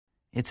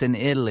It's in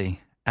Italy,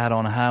 out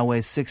on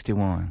Highway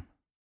 61.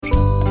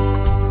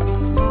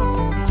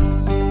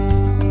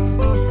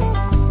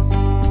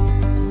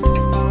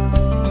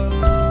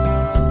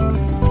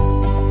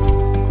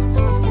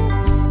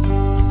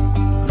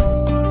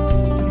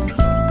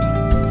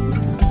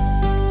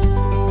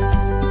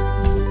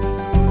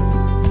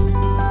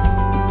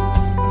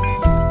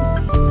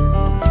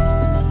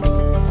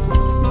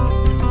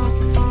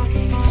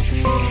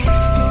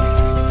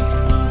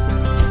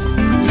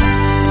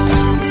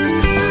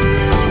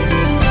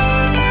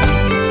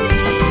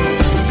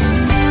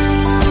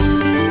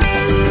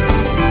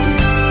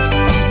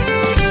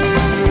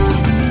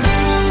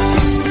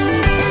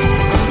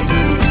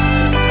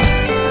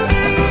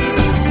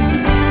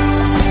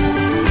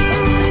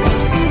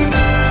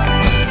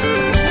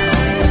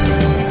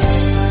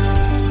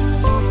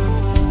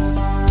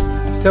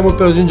 Stiamo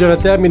per giungere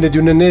al termine di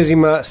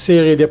un'ennesima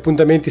serie di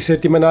appuntamenti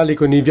settimanali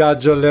con il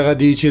viaggio alle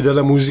radici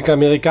della musica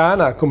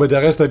americana, come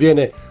del resto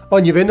avviene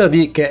ogni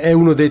venerdì, che è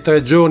uno dei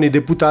 3 giorni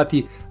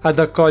deputati ad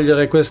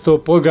accogliere questo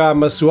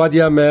programma su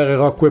ADMR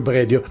Rock Web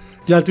Radio.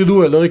 Gli altri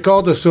 2, lo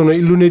ricordo, sono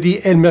il lunedì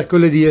e il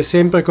mercoledì, e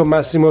sempre con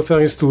Massimo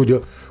Ferro in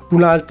studio.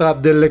 Un'altra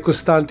delle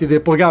costanti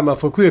del programma,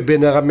 fra cui è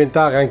bene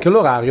rammentare anche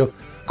l'orario,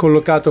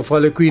 collocato fra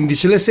le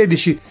 15 e le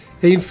 16,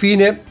 e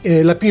infine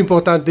la più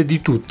importante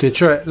di tutte,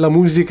 cioè la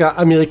musica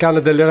americana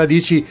delle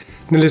radici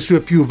nelle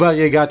sue più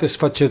variegate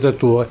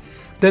sfaccettature.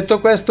 Detto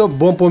questo,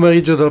 buon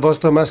pomeriggio dal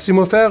vostro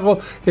Massimo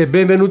Ferro e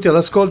benvenuti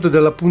all'ascolto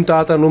della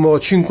puntata numero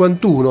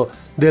 51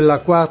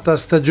 della 4ª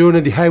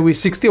stagione di Highway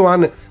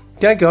 61,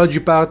 che anche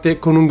oggi parte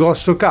con un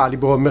grosso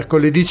calibro.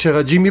 Mercoledì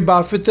c'era Jimmy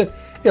Buffett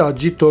e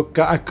oggi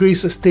tocca a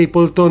Chris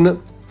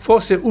Stapleton,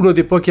 forse uno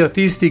dei pochi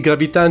artisti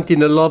gravitanti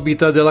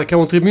nell'orbita della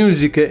country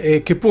music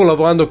e che, pur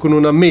lavorando con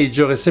una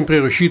major, è sempre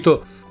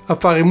riuscito a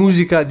fare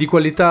musica di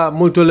qualità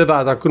molto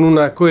elevata, con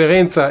una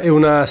coerenza e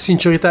una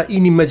sincerità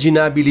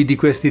inimmaginabili di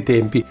questi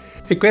tempi.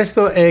 E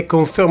questo è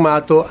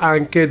confermato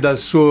anche dal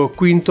suo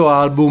 5º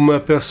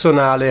album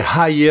personale,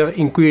 Higher,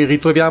 in cui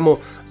ritroviamo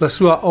la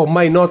sua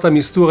ormai nota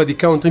mistura di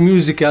country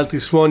music e altri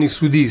suoni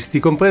sudisti,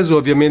 compreso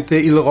ovviamente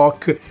il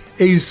rock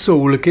e il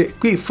soul, che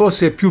qui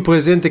forse è più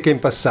presente che in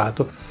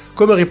passato.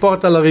 Come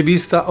riporta la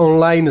rivista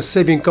online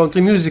Saving Country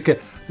Music,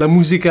 la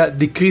musica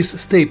di Chris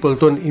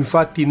Stapleton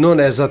infatti non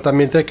è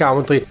esattamente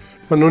country,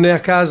 ma non è a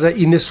casa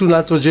in nessun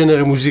altro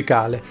genere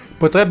musicale.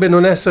 Potrebbe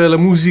non essere la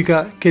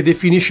musica che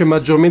definisce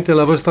maggiormente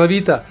la vostra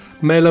vita,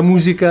 ma è la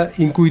musica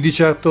in cui di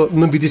certo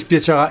non vi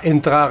dispiacerà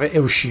entrare e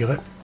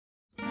uscire.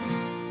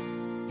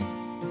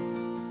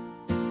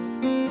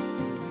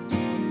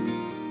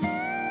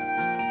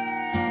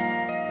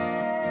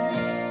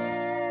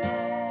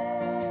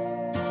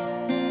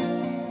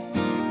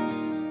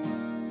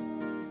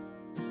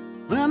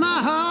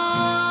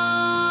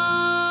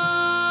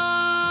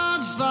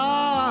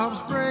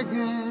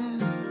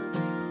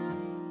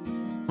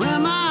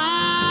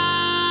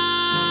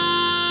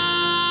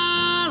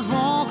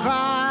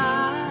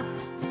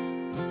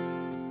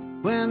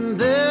 When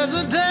there's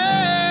a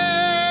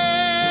day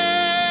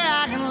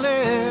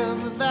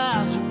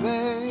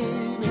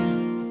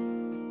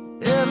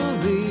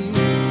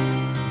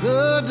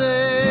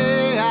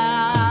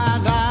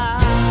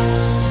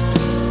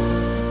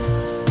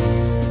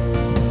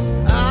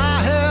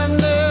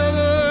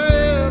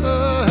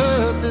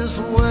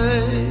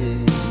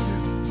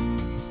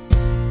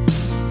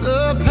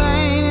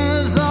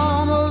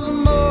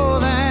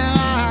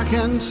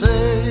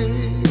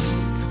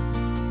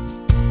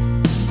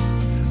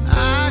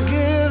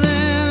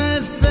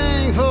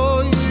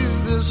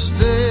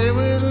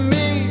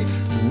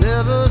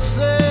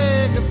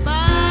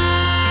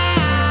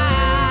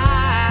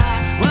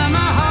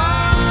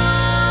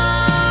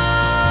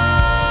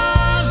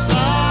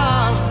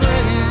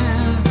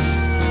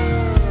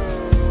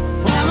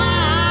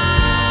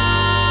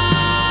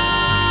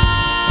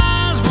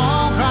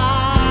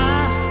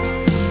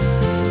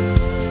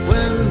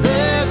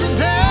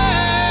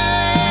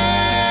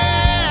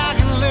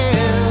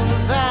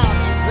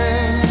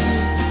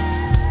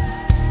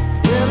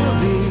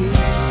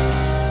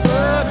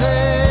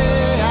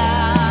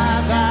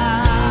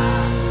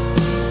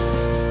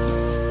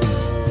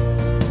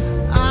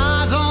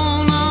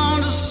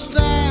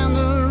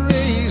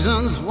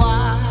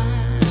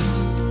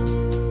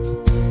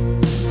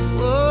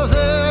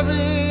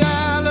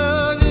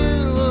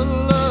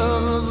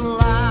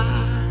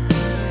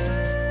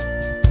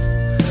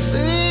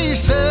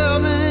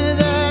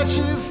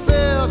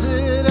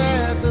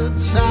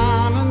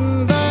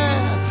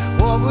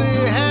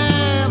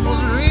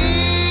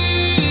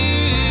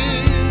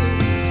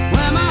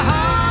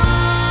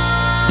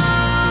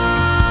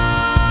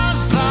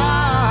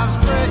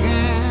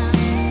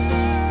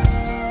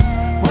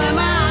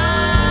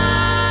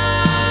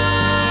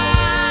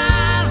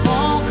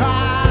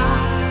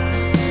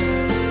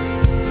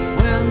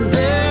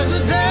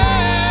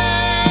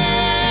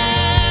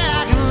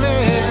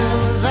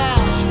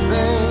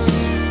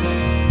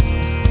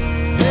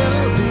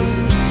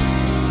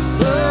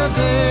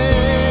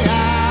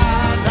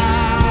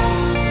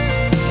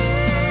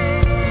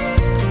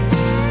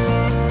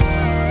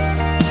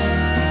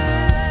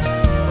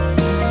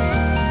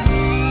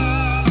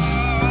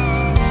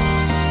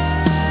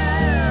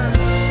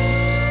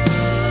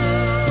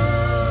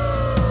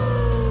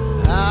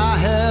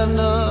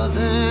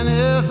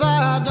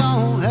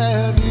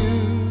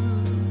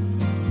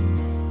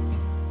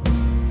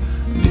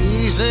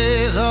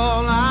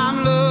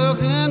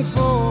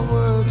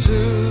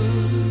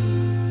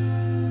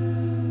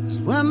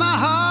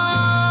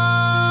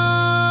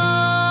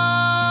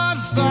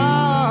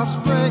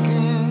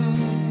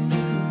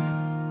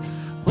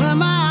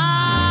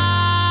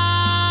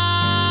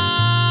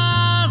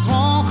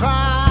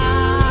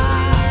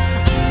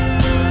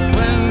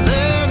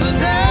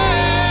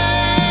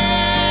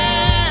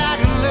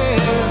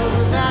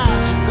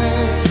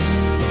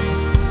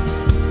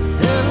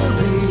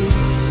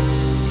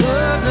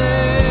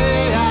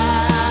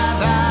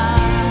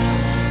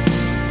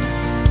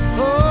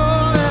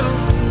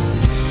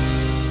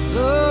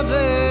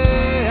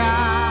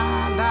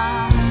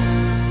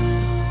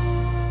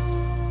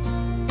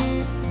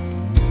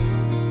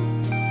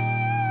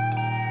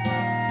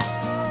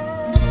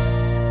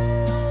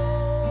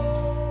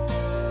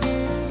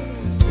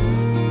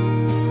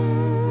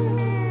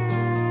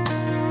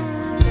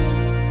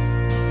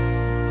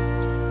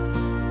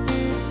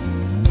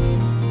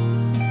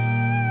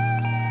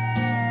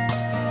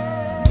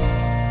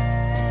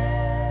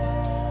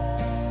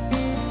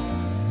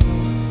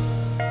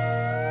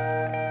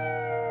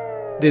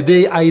The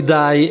Day I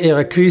Die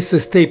era Chris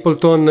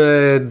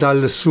Stapleton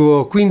dal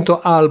suo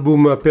quinto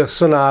album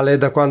personale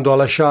da quando ha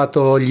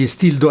lasciato gli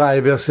Steel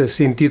Drivers e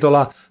si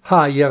intitola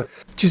Higher.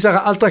 Ci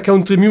sarà altra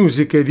country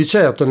music di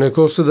certo nel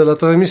corso della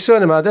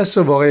trasmissione, ma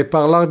adesso vorrei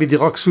parlarvi di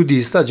rock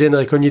sudista,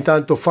 genere che ogni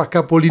tanto fa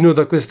capolino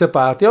da queste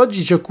parti.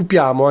 Oggi ci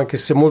occupiamo, anche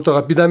se molto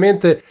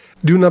rapidamente,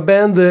 di una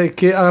band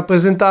che ha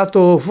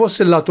rappresentato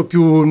forse il lato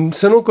più,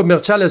 se non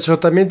commerciale,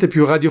 certamente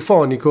più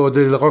radiofonico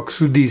del rock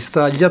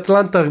sudista, gli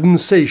Atlanta Rhythm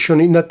Session,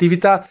 in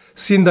attività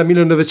sin dal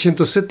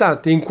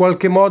 1970, in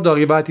qualche modo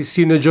arrivati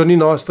sino ai giorni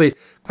nostri,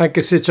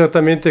 anche se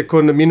certamente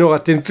con minore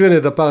attenzione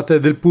da parte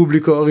del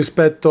pubblico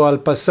rispetto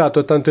al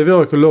passato, tanto è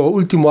vero che il loro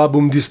ultimo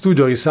album di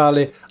studio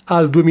risale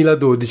al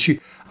 2012.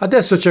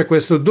 Adesso c'è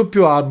questo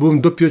doppio album,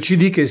 doppio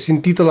CD che si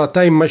intitola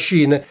Time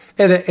Machine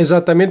ed è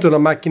esattamente una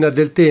macchina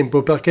del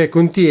tempo perché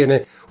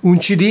contiene un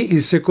CD,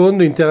 il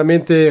secondo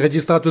interamente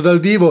registrato dal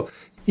vivo,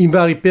 in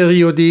vari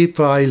periodi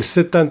tra il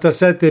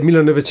 77 e il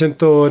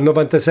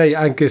 1996,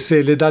 anche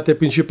se le date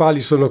principali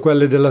sono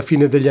quelle della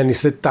fine degli anni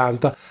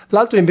 70.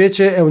 L'altro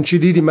invece è un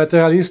CD di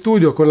materiale in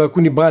studio con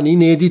alcuni brani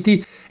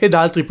inediti ed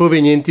altri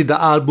provenienti da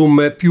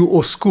album più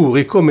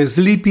oscuri come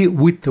Sleepy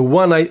with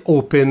One Eye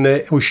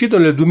Open, uscito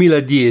nel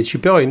 2010,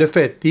 però in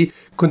effetti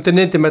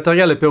contenente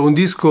materiale per un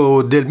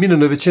disco del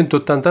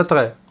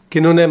 1983 che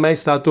non è mai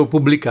stato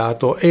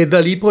pubblicato, e da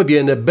lì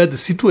proviene Bad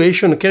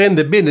Situation, che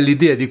rende bene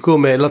l'idea di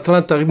come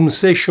l'Atlanta Rhythm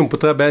Session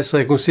potrebbe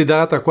essere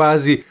considerata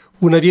quasi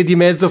una via di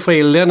mezzo fra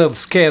il Leonard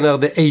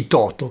Skinner e i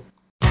Toto.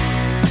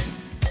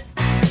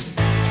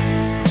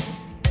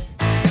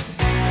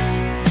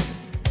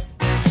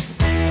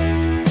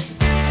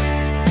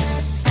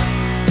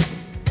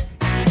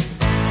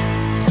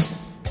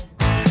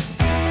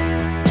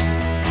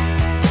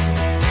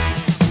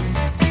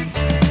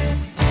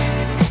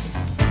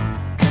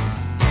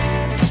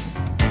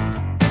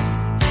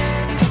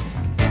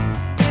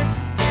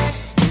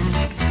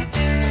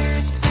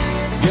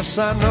 Yes,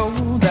 I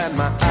know that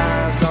my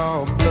eyes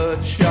are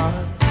bloodshot.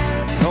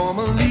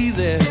 Normally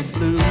they're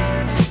blue.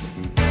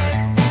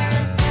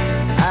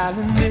 I'll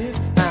admit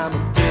I'm a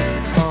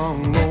bit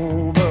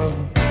hungover,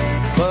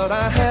 but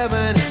I have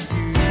an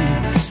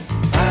excuse.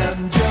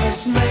 I'm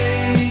just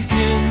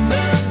making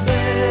the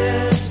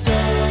best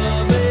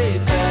of a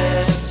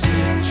bad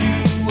situation,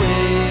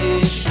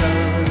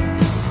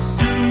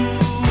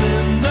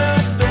 doing the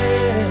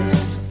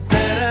best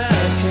that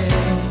I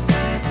can.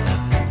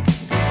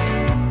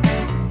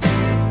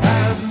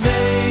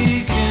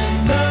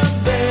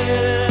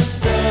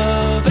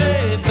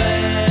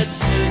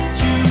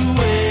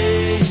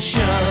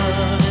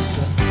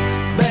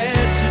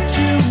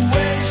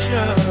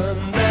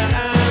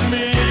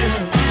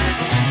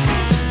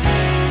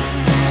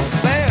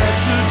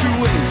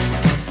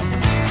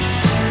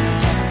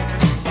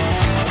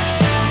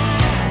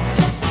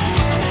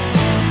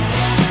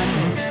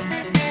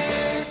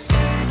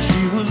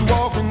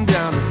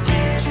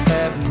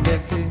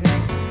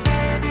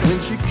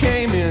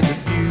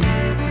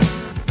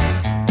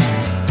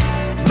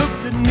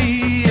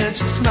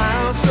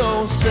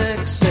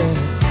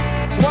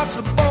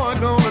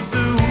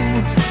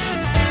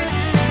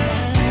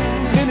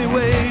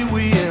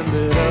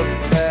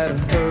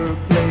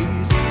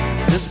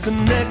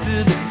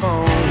 Disconnected the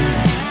phone.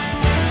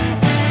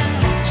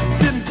 She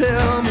didn't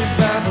tell me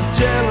about her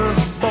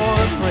jealous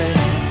boyfriend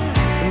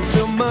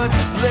until much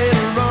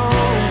later on.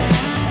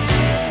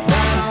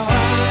 Now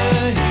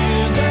I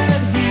hear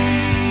that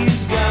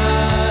he's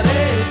got a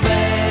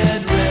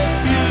bad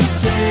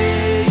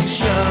reputation,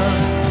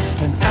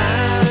 and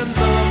I'm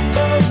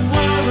number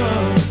one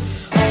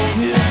on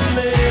his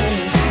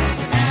list.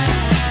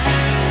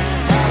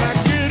 How'd I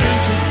get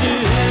into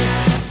this?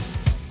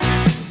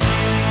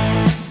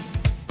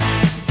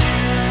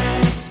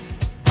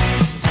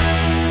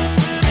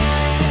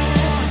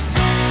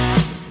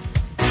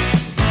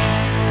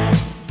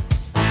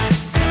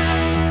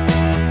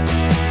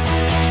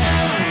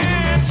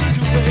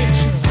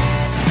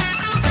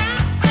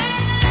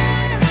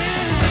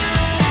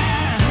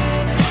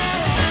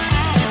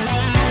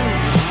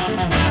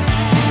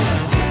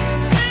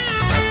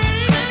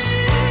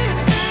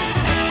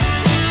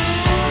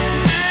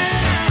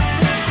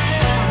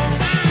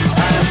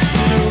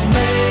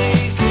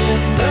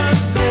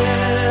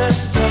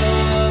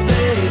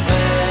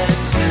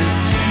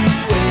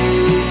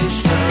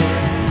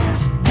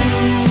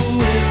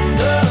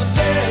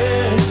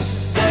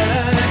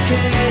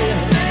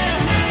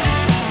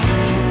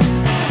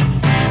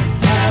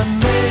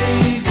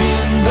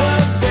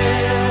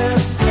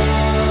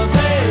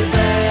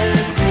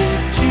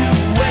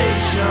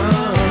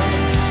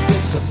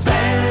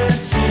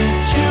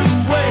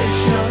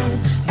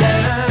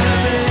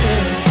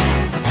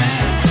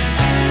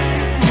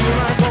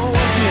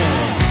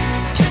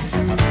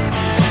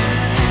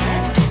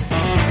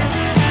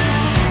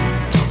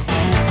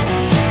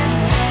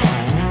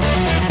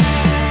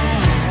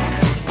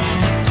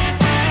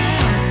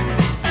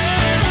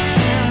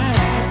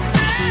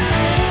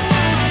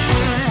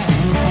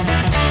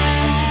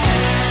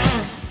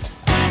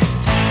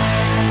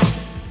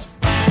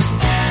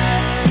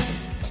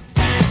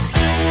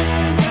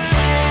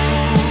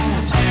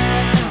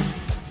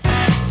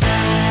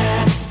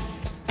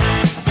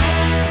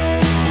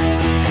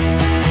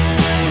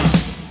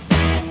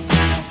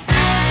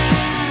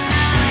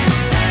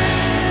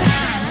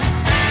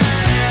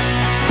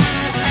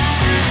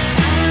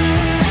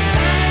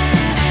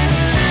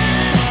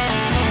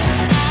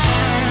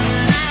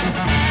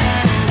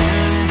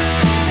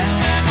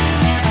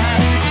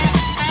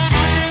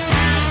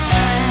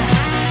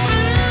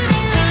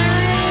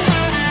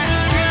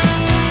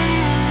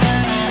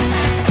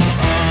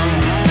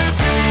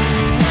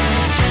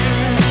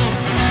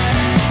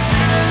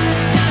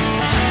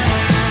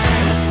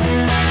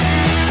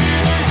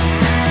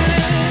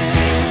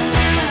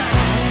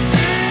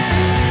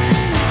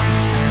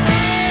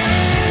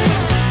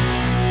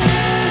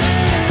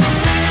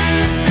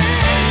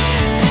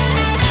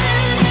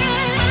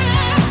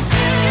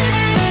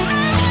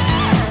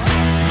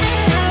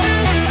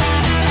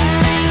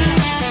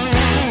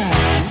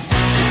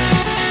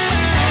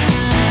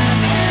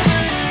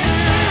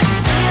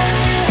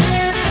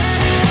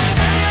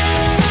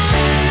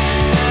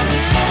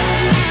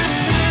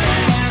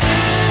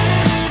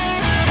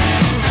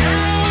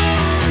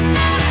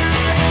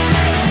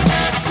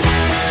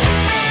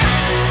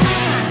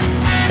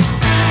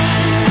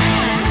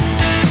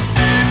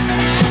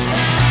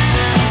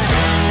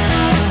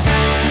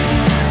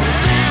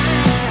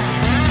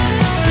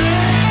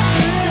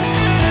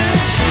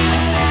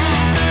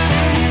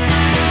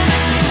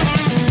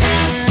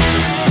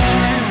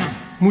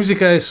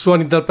 musica e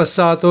suoni dal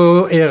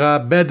passato era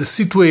Bad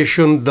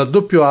Situation dal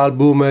doppio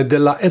album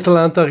della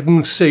Atlanta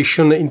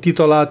Session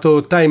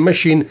intitolato Time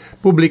Machine,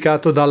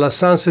 pubblicato dalla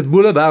Sunset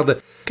Boulevard,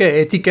 che è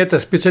etichetta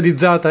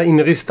specializzata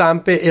in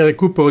ristampe e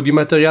recupero di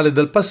materiale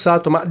del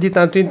passato, ma di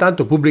tanto in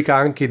tanto pubblica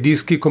anche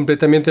dischi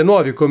completamente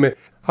nuovi, come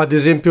ad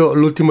esempio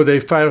l'ultimo dei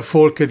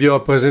Firefall che vi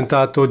ho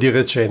presentato di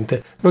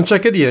recente. Non c'è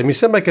che dire, mi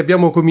sembra che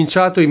abbiamo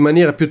cominciato in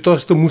maniera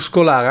piuttosto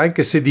muscolare,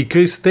 anche se di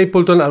Chris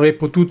Stapleton avrei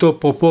potuto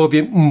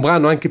proporvi un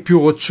brano anche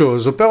più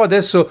roccioso, però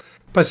adesso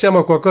passiamo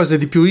a qualcosa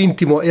di più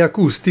intimo e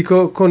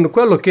acustico con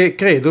quello che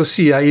credo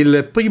sia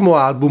il primo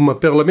album,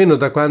 perlomeno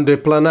da quando è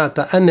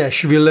planata a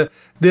Nashville,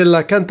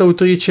 della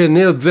cantautrice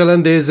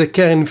neozelandese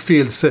Karen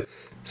Fields.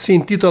 Si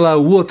intitola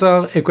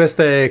Water e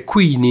questa è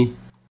Queenie.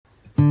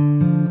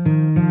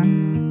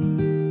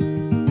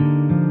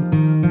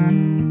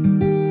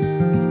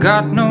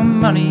 Got no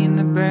money in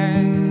the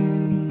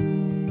bank,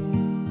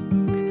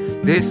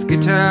 this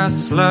guitar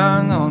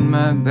slung on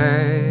my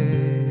back,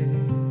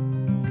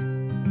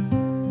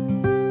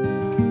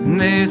 and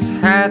this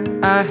hat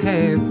I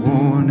have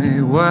worn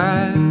a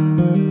while.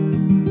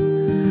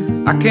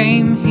 I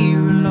came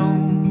here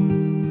alone,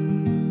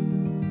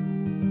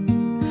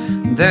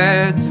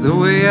 that's the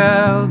way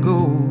I'll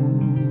go.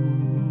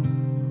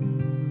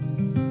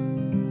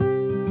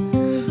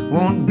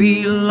 Won't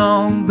be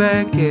long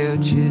back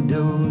out your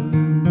door,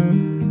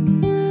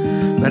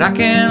 but I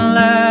can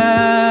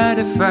light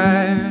a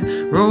fire,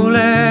 roll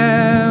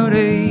out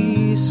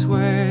a swag,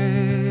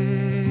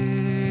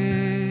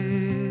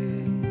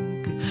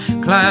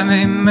 climb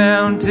a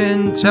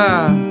mountain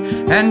top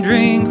and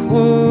drink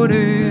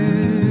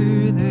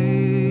water there.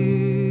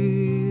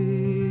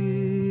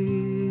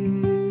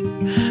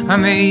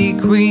 I'm a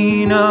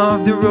queen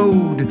of the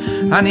road,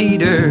 I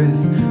need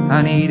earth,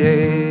 I need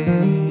air,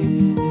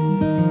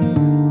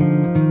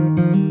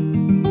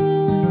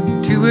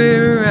 to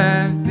where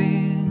I've been,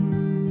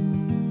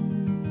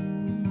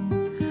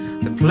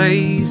 the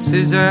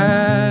places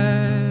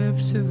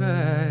I've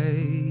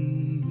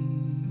survived,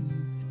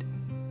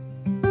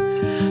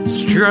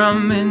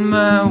 strumming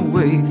my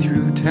way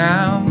through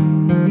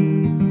town.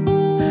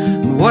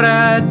 What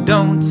I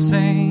don't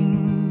sing,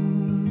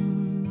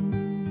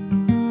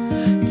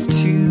 it's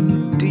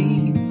too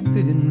deep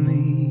in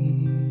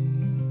me,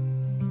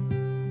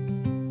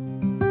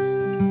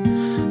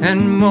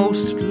 and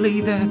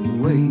mostly that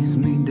weighs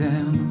me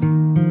down.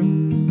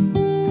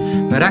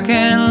 But I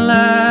can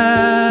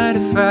light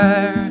a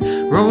fire,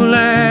 roll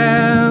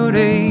out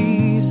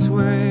a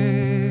swag,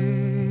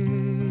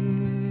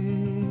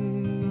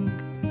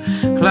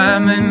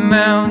 climb a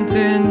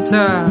mountain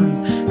top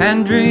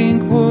and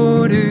drink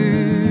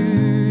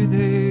water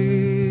there.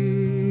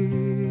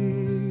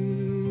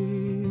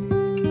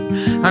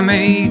 I'm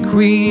a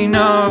queen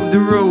of the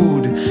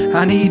road,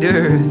 I need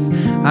earth,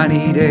 I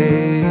need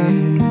air.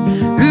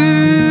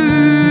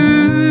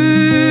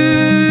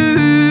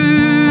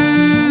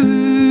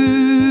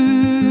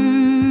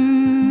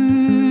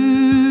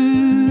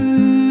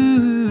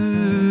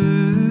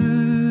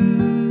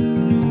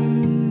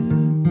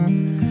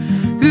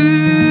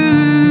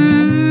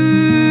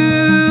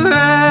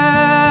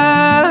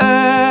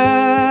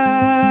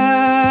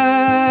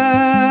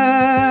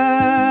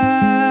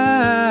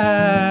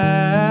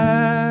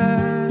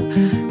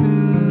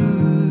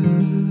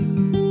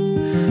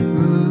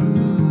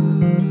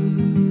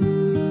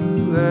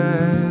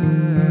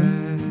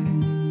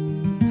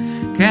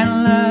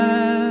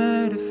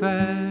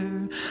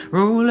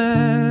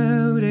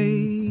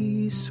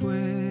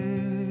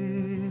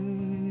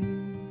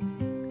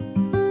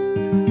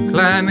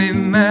 Climb a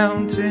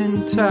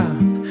mountain top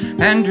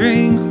and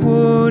drink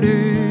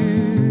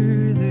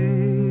water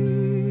there.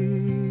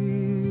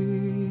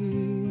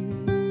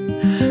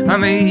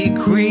 I'm a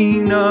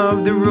queen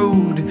of the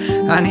road,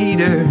 I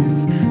need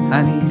earth,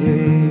 I need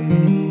air.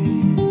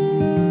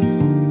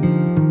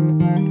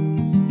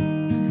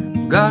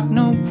 I've got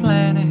no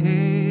plan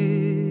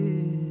ahead,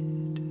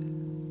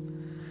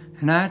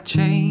 and I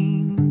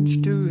change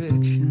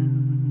direction.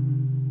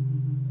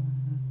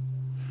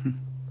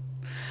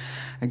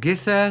 I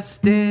guess I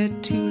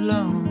stared too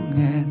long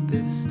at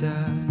the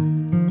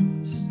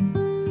stars.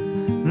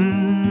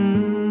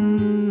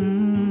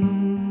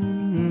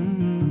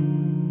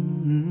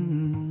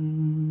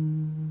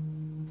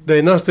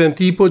 Dai nostri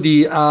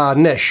antipodi a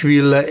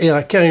Nashville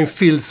era Karen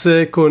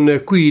Fields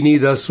con Queenie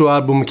dal suo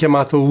album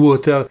chiamato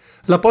Water.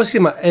 La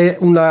prossima è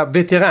una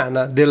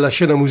veterana della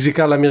scena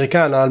musicale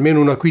americana,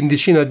 almeno una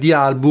quindicina di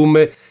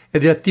album,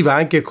 ed è attiva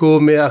anche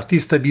come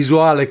artista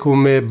visuale,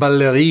 come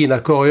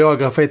ballerina,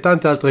 coreografa e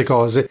tante altre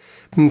cose.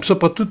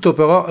 Soprattutto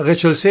però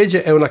Rachel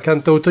Sage è una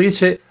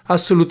cantautrice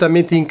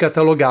assolutamente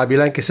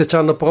incatalogabile, anche se ci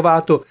hanno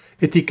provato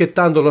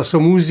etichettando la sua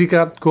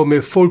musica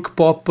come folk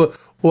pop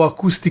o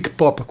acoustic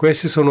pop.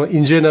 Questi sono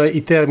in genere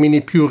i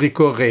termini più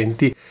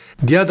ricorrenti.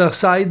 The Other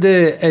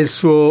Side è il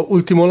suo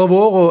ultimo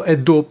lavoro, è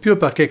doppio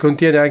perché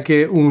contiene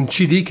anche un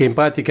CD che in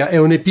pratica è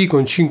un EP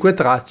con 5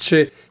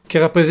 tracce che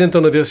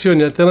rappresentano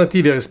versioni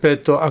alternative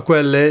rispetto a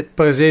quelle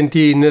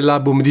presenti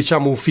nell'album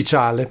diciamo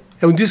ufficiale.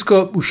 È un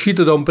disco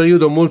uscito da un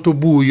periodo molto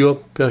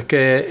buio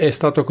perché è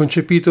stato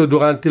concepito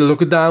durante il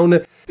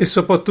lockdown e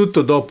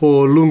soprattutto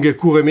dopo lunghe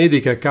cure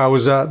mediche a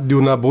causa di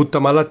una brutta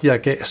malattia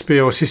che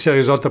spero si sia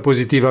risolta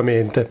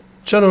positivamente.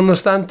 Ciò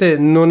nonostante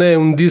non è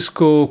un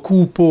disco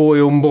cupo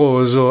e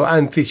ombroso,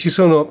 anzi ci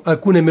sono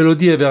alcune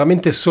melodie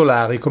veramente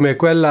solari come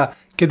quella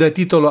che dà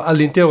titolo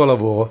all'intero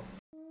lavoro.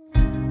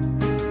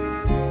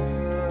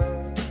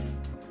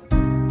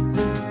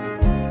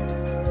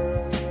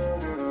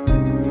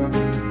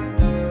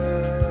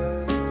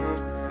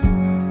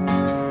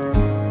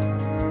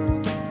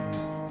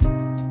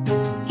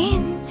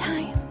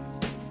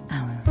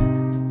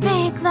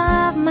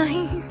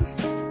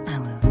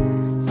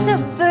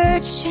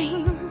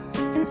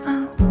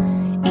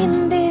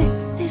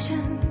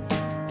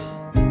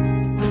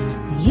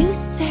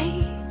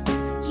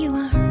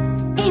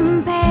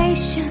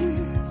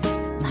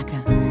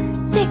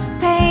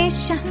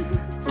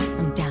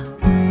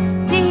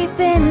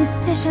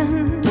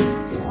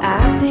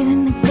 I've been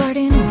in the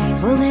garden of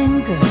evil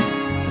and good,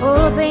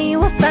 hoping you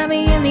would find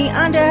me in the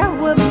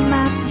underwood.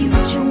 My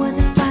future was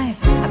a fire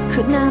I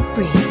could not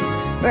breathe,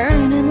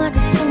 burning like a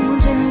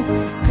soldier's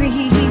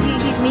greed.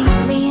 Meet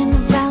me in the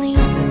valley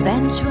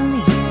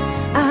eventually,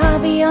 I'll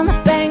be on the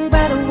bank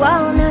by the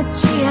walnut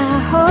tree. I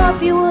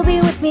hope you will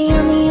be with me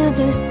on the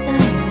other side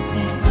of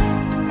this.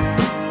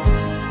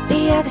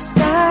 The other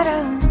side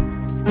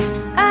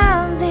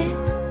of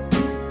this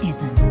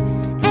is an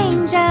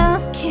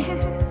angel's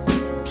kiss,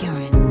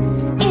 pure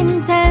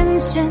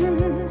intention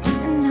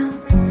and no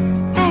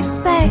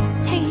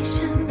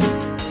expectation.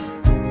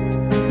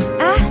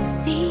 I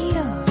see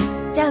your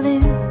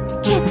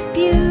delicate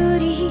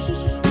beauty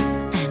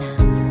and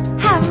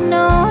I have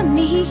no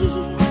need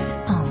to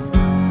own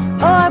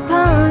or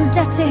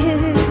possess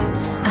it.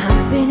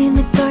 I've been in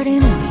the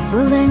garden of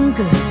evil and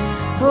good,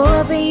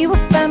 hoping you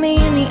would find me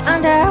in the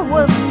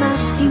underwood. My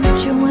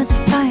future was a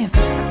fire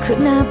I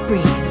could not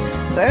breathe,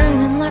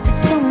 burning like a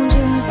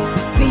soldier's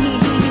greed.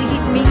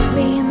 Meet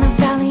me in the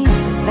valley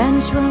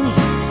eventually,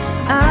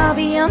 I'll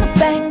be on the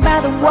bank by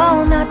the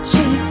walnut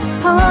tree.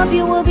 Hope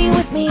you will be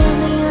with me on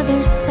the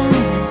other side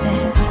of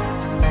this.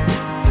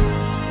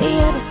 The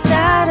other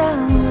side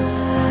of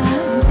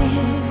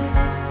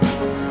this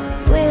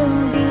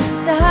will be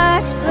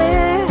such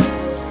bliss.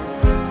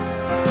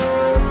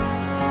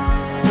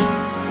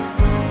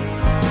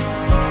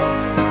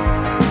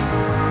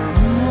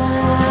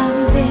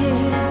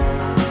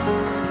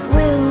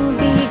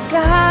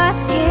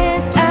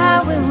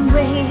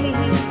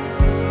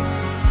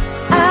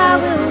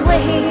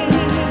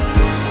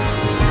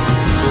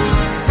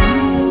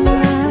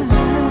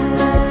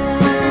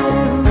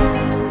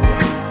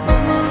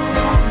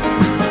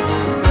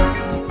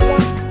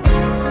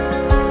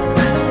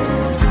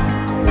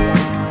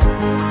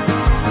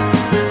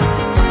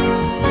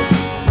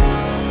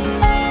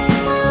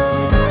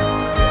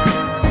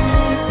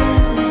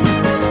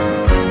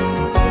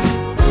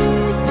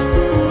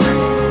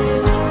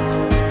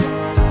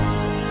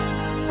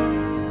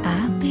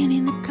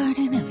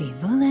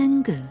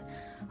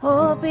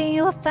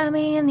 Find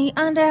me in the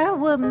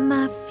underwood.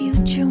 My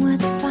future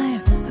was a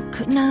fire I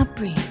could not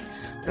breathe,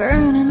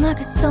 burning like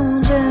a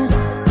soldier's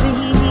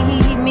greed.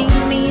 Meet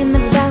me in the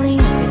valley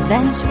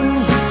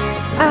eventually,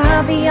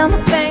 I'll be on the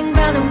bank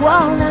by the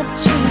walnut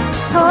tree.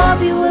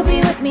 Hope you will be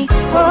with me,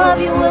 hope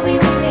you will be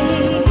with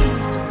me.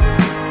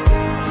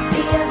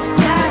 The other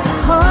side,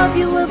 hope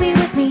you will be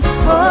with me,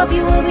 hope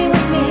you will be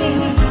with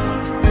me.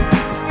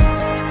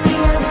 The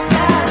other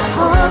side,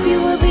 hope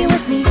you will be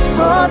with me,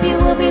 hope you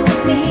will be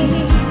with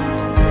me.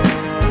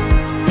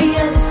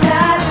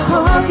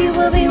 Hope you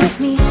will be with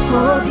me,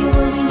 hope you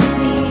will be with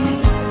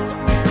me.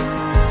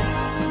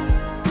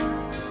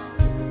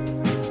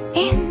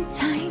 In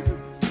time,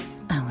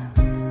 I will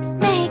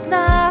make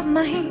love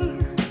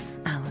mine,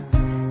 I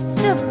will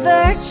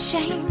subvert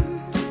shame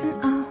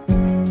and all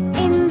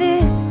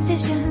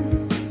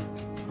indecision.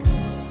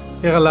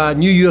 Era la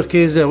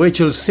newyorkese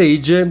Rachel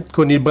Sage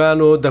con il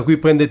brano da cui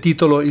prende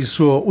titolo il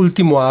suo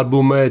ultimo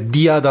album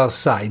The Other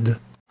Side.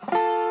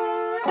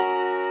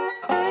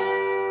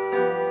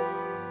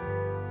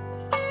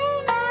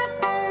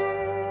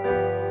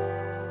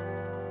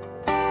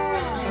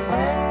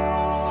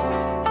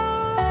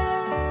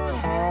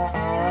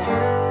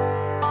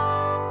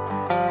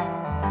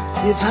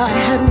 If I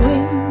had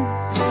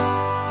wings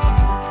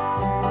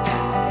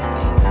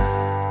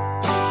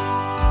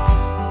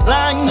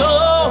like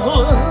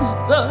Noah's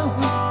dove,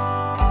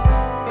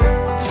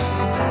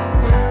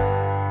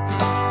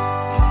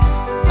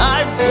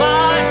 I'd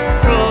fly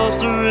across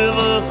the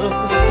river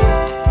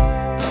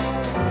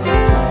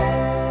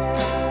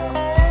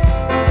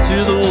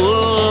to the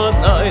one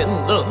I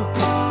love.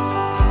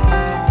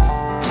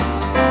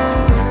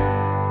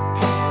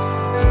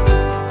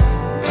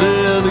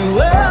 Very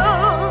well,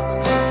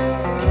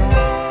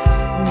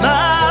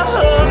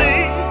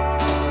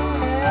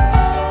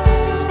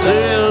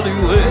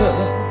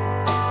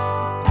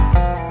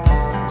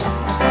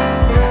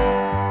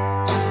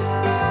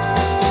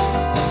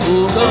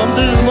 come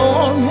this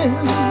morning,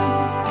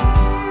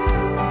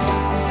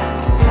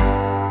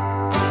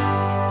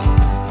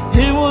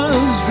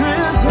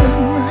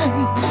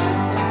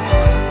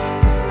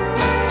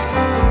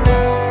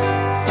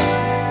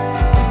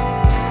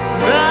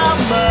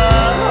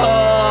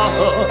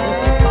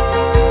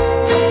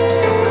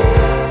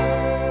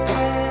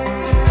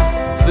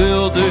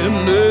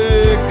 and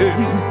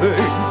aching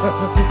pain.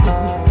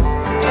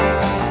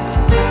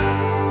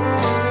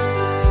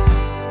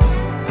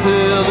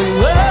 Fare thee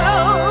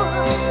well,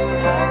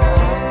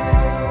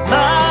 my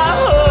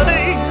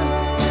honey,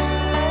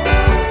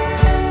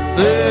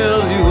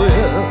 fare thee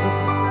well.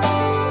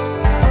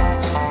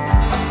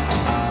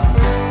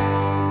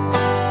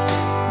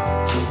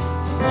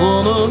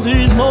 One of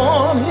these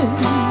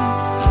mornings,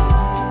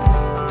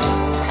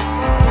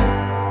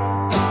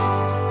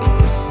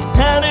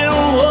 and it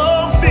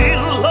won't be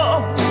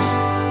long,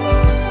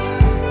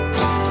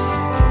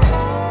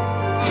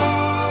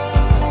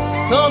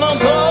 gonna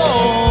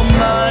call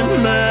my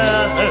man.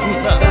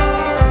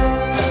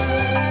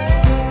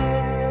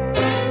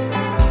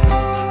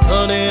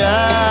 Honey,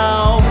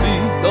 I'll be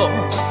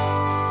gone.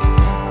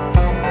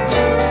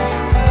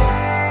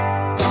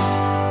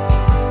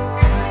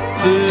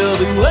 Fare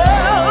thee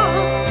well,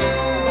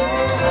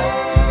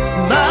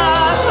 my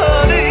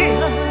honey,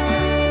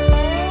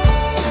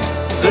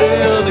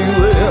 fare thee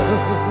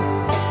well.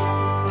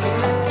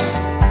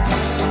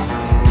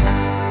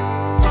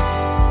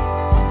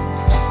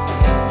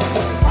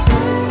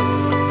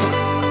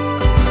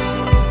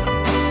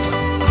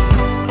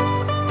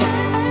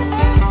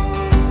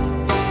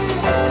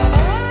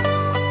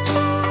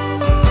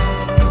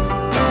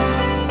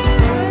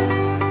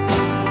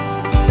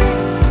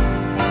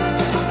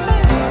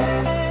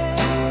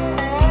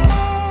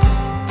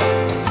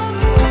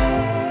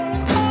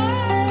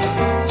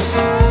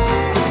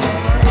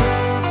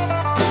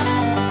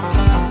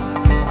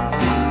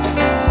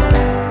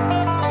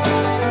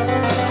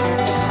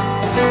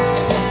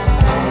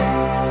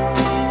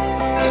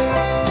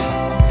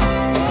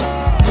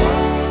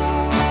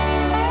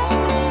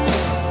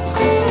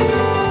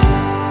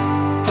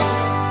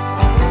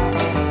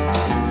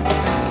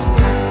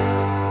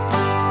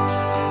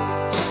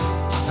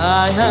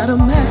 I had a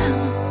man,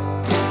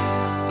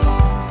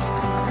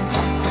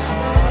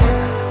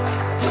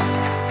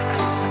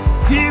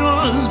 he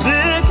was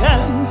big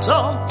and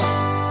tall,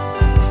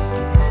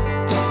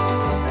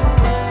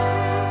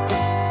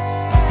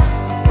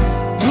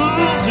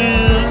 moved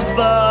his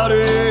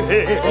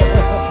body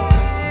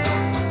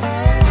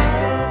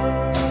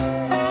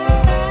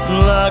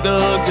like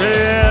a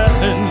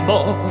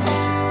cannonball.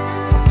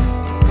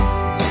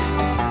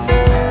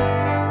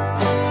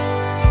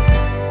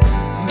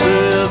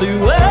 Fare thee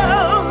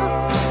well,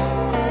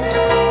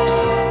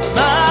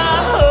 my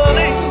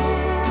honey,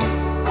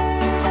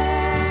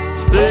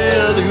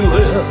 fare thee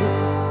well.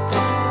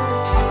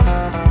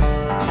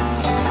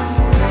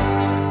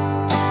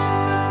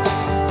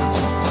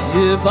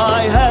 If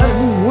I had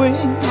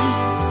wings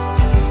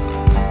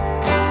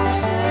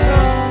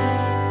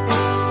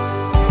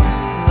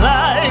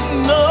like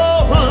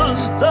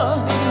Noah's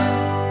dove,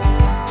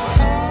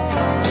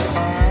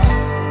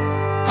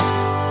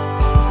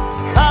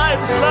 I'd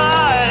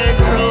fly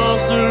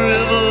across the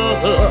river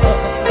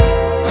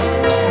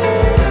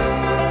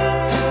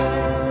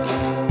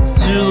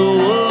to the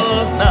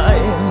one I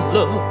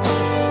love.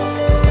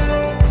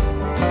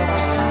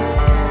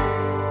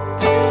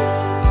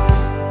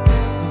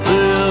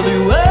 Fare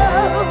thee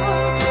well,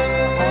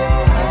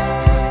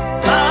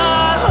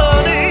 my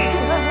honey,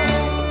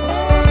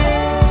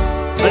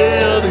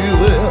 fare thee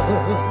well.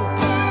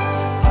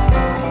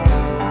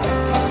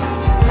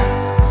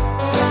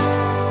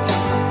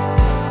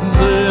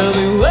 Fare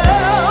thee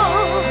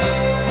well,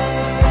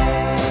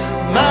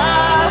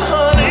 my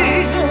honey,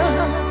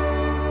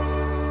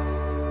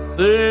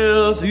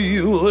 fare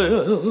thee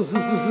well.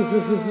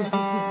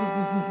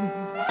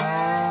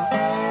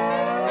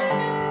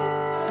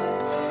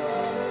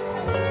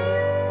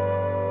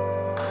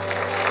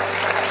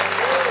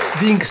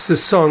 Dink's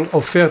Song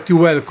of Fare Thee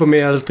Well, come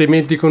è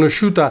altrimenti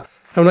conosciuta,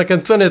 è una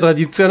canzone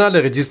tradizionale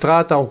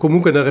registrata o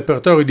comunque nel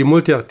repertorio di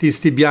molti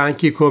artisti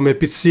bianchi come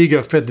Pete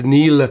Seeger, Fred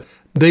Neil,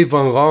 Dave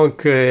Van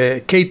Ronk,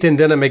 Kate and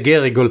Dana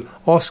McGarrigle,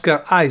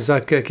 Oscar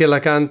Isaac che la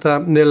canta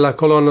nella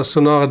colonna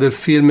sonora del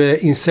film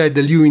Inside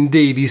the Llewyn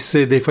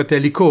Davis dei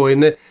fratelli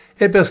Coen,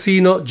 e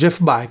persino Jeff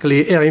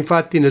Buckley. Era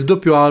infatti nel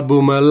doppio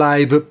album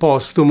live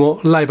postumo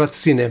Live at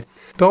Cine.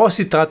 Però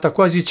si tratta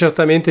quasi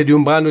certamente di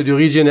un brano di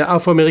origine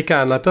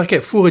afroamericana,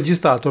 perché fu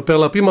registrato per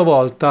la prima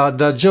volta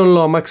da John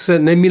Lomax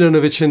nel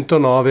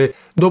 1909,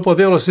 dopo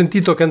averlo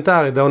sentito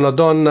cantare da una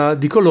donna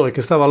di colore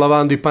che stava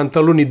lavando i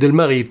pantaloni del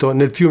marito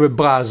nel fiume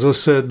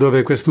Brazos,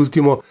 dove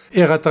quest'ultimo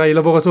era tra i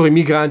lavoratori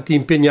migranti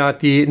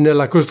impegnati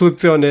nella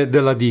costruzione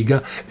della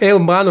diga. È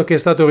un brano che è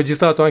stato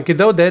registrato anche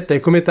da Odetta e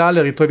come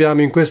tale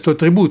ritroviamo in questo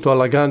tributo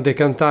alla grande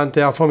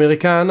cantante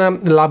afroamericana.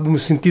 L'album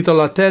si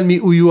intitola Tell Me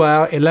Who You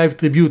Are, e Live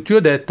Tribute to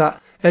Odetta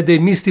è dei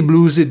Misty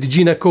Blues di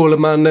Gina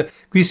Coleman,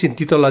 qui si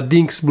intitola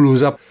Dink's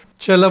Blues.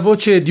 C'è la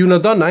voce di una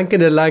donna anche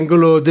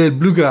nell'angolo del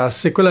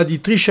bluegrass, è quella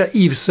di Trisha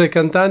Eves,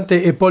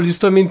 cantante e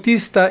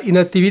polistrumentista in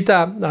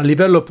attività a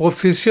livello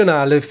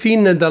professionale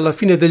fin dalla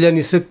fine degli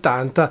anni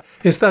 70.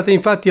 È stata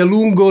infatti a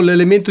lungo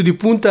l'elemento di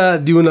punta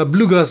di una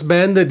bluegrass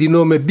band di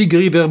nome Big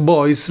River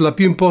Boys, la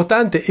più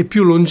importante e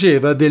più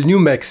longeva del New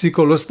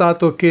Mexico, lo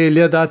stato che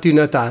le ha dato i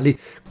natali.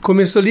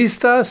 Come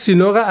solista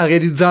sinora ha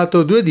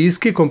realizzato 2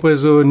 dischi,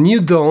 compreso New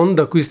Dawn,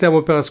 da cui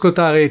stiamo per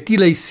ascoltare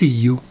Till I See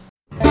You.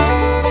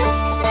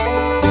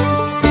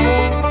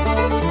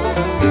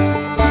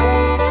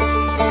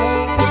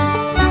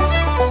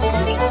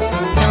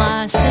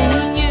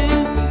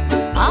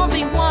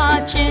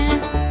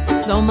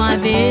 Though my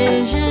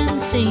vision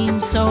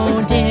seems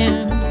so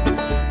dim,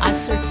 I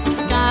search the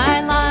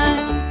skyline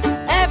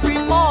every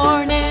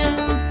morning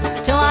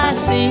till I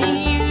see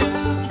you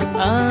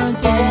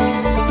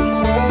again.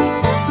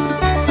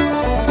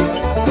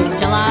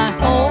 Till I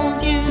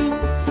hold you,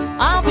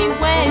 I'll be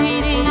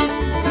waiting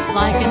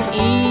like an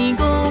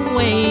eagle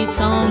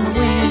waits on the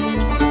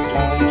wind.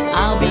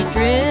 I'll be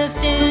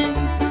drifting,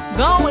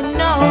 going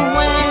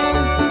nowhere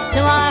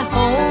till I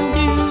hold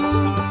you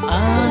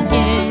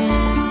again.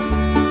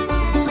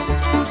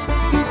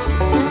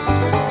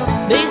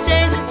 These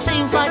days it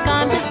seems like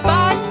I'm just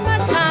biding my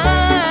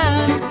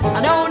time.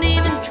 I don't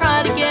even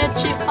try to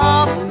get you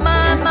off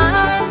my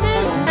mind.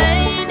 This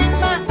pain in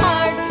my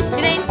heart,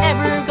 it ain't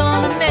ever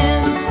gonna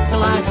mend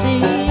till I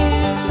see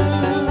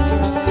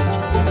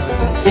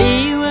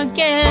you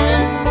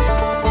again.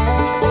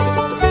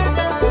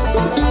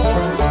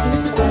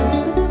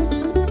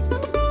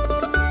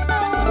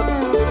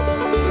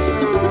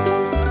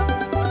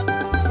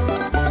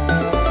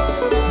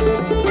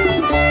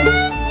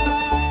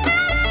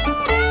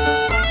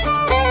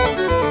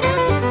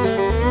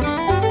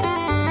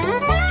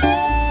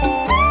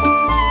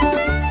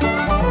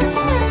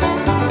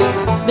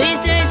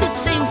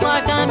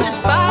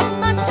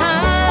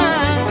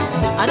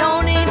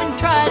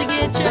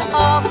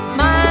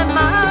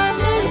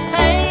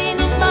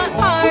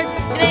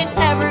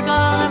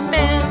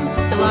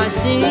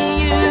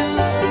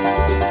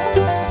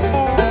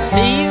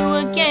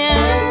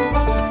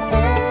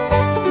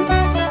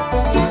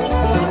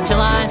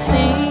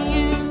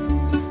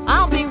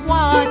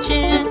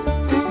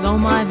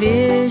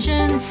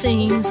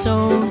 Seems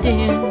so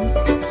dim.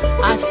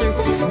 I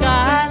search the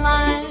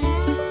skyline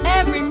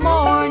every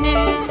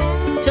morning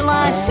till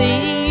I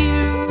see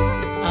you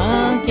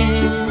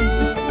again.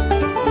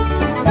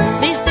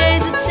 These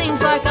days it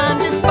seems like I'm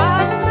just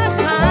biding my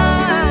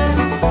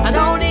time. I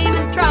don't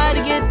even try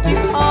to get you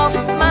off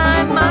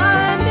my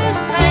mind. This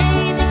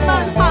pain in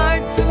my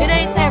heart, it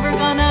ain't ever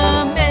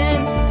gonna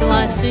mend till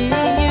I see you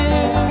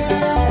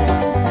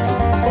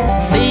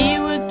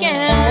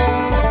again.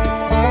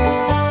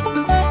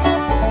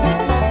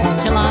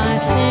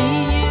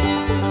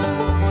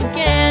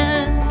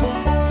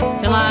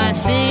 I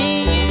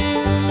see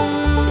you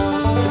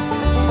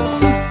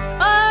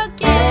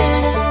again.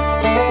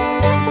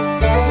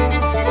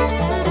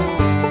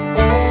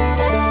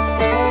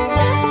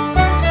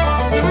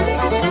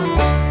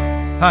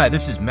 Hi,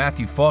 this is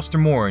Matthew Foster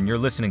Moore, and you're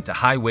listening to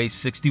Highway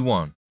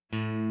 61.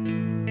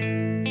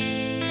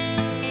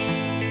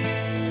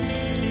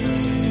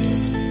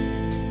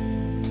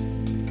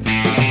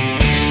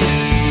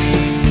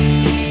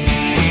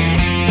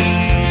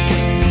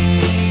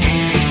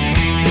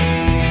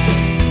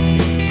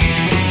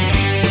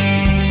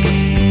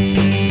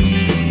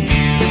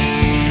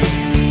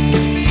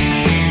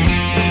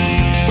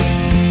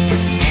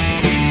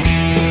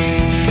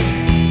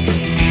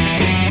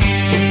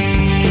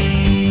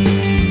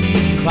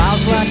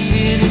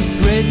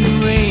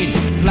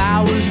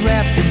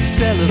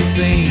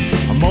 cellophane,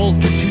 a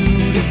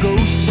multitude of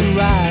ghosts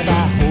arrive.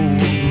 I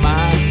hold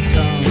my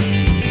tongue.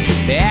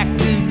 They act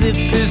as if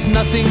there's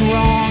nothing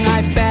wrong.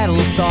 I battle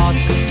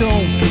thoughts that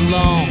don't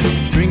belong.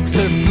 Drinks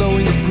are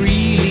flowing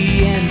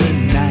freely and the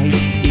night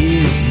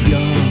is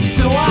young.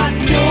 So I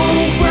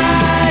dove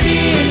right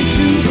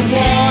into the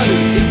water.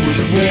 It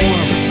was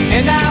warm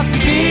and I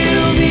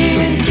filled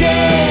in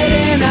dead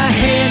and I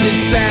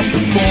handed back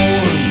the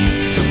form.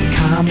 The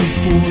calm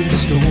before the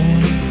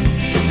storm.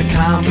 The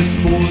calm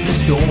before the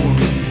storm.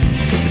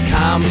 The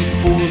calm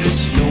before the storm.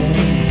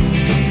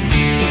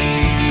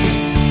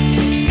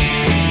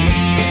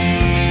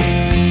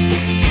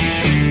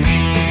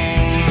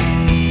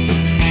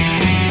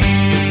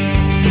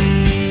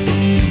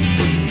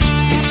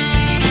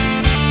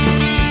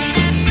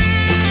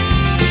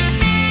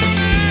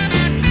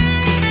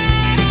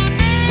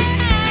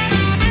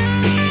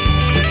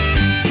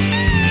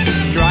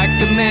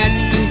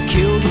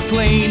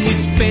 Flame. You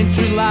spent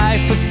your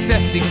life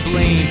assessing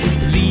blame,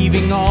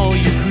 believing all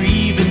your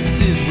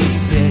grievances will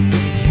set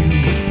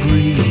you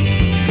free.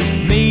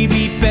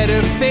 Maybe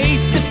better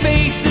face to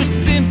face or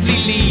simply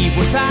leave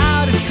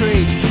without a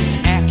trace.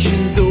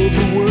 Actions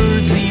over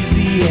words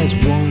easy as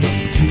 1, 2,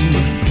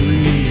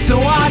 3. So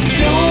I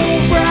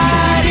dove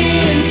right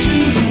into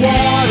the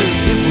water.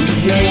 It was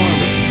warm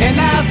and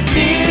I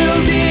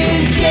filled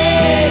in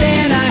dead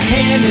and I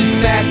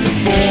handed back the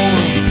form.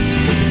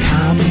 The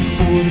calm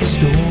before the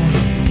storm.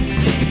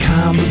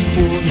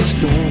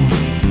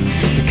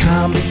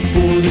 calm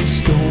before the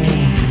storm.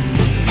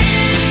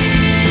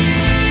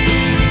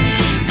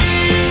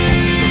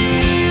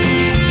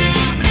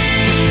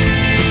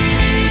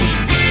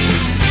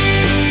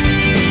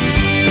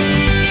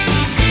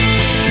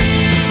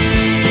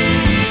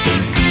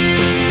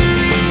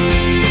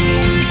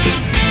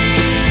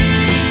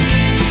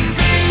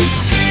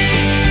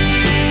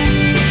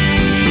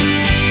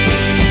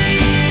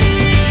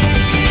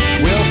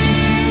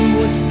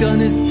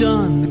 Done is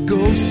done, the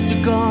ghosts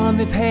are gone,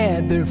 they've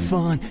had their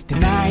fun.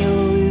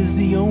 Denial is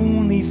the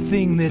only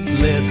thing that's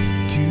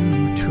left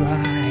to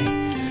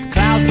try.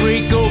 Clouds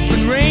break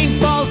open, rain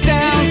falls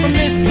down. From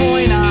this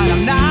point on,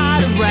 I'm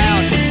not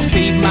around. I'll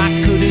save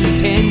my good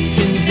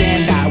intentions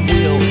and I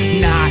will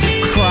not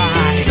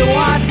cry. So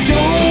I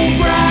dove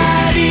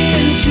right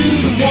into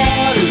the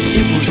water,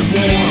 it was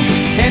warm,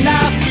 and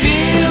I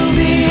filled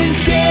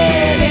in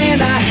dead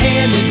and I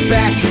handed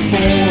back the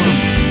form.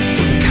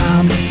 The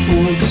calm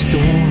before the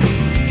storm,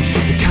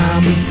 the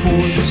calm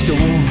before the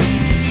storm,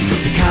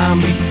 the calm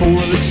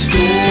before the storm.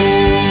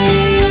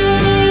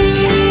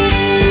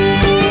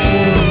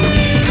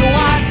 So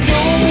I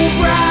dove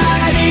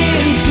right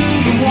into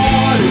the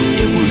water,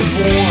 it was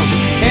warm,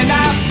 and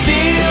I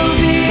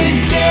filled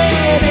in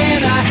dead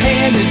and I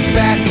handed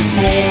back the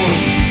form.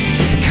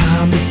 The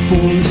calm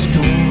before the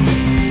storm,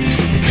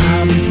 the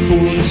calm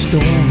before the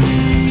storm,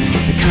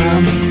 the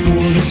calm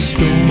before the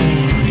storm.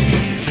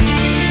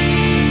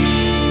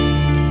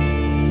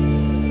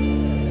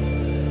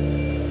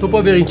 Dopo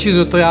aver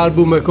inciso 3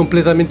 album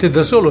completamente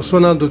da solo,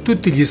 suonando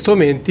tutti gli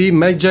strumenti,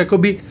 Mike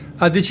Jacoby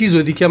ha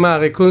deciso di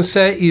chiamare con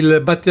sé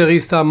il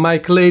batterista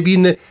Mike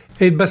Levin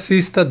e il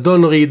bassista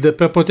Don Reed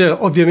per poter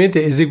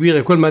ovviamente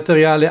eseguire quel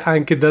materiale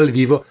anche dal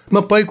vivo,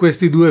 ma poi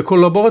questi due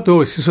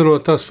collaboratori si sono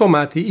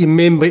trasformati in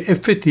membri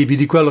effettivi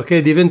di quello che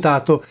è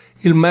diventato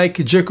il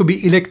Mike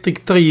Jacoby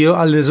Electric Trio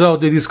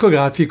all'esordio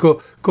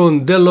discografico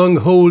con The Long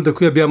Hold, da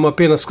cui abbiamo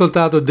appena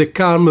ascoltato The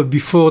Calm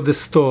Before the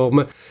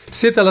Storm.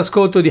 Siete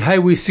all'ascolto di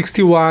Highway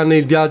 61,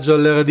 il viaggio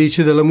alle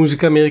radici della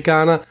musica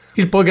americana,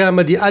 il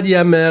programma di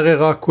ADMR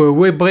Rock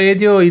Web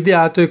Radio,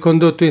 ideato e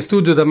condotto in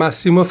studio da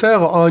Massimo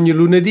Ferro ogni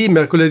lunedì,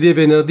 mercoledì e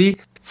venerdì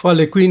fra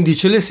le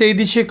 15 e le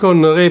 16,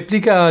 con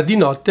replica di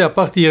notte a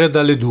partire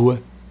dalle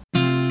 2.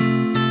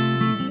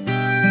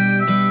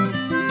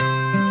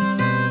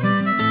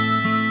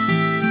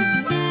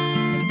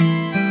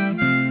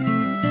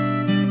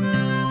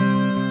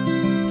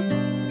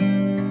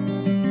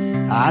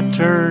 I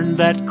turned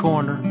that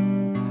corner,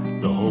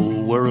 the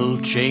whole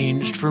world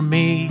changed for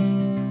me.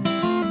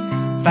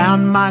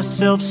 Found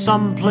myself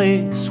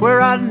someplace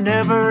where I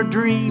never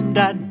dreamed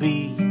I'd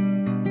be.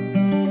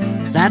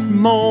 That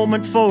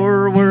moment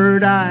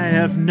forward, I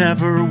have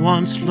never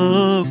once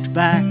looked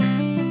back.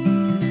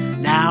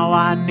 Now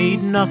I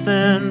need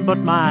nothing but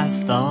my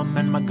thumb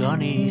and my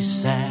gunny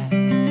sack.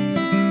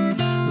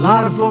 A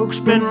lot of folks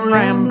been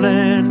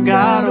rambling,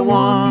 gotta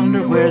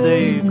wonder where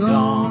they've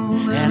gone.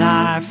 And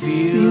I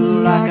feel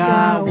like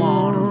I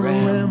wanna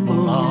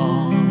ramble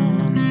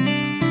on.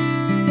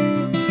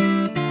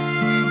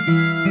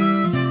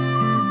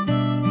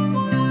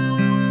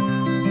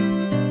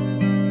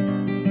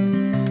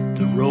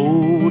 The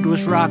road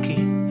was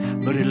rocky,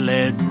 but it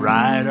led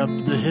right up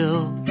the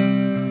hill.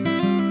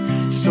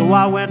 So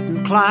I went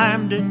and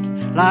climbed it,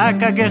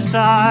 like I guess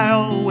I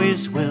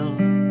always will.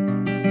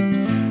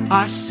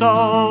 I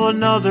saw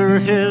another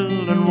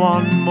hill and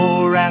one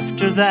more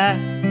after that.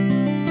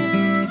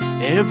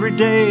 Every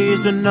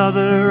day's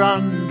another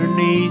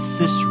underneath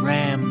this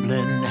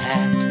rambling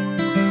hat.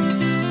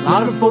 A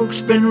lot of folks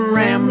been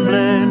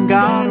rambling,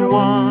 gotta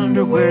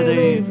wonder where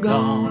they've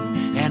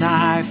gone. And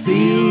I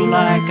feel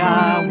like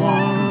I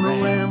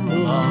wanna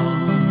ramble on.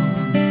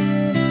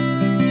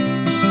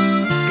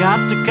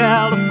 Got to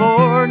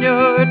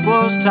California, it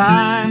was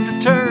time to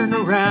turn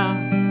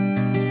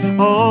around.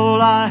 All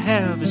I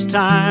have is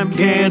time,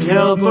 can't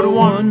help but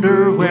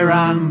wonder where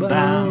I'm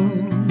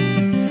bound.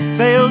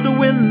 Failed to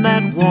win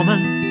that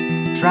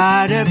woman,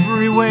 tried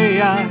every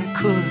way I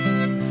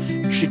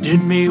could. She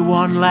did me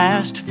one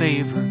last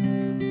favor,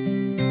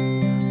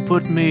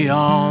 put me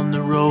on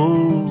the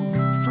road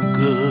for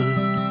good.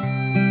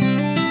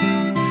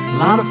 A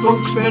lot of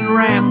folks been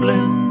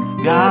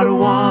rambling, gotta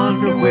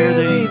wonder where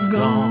they've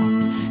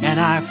gone. And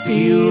I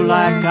feel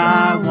like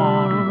I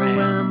wanna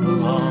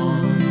ramble on.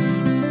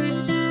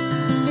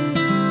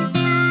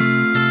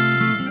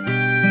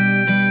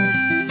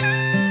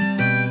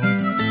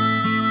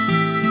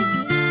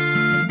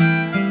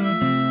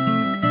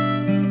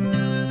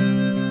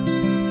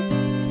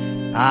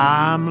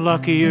 I'm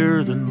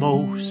luckier than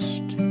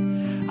most.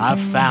 I've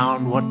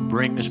found what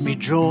brings me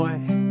joy.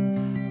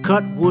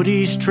 Cut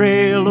Woody's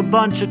trail a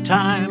bunch of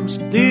times,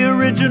 the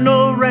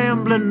original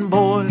rambling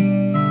boy.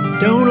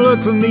 Don't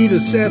look for me to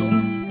settle,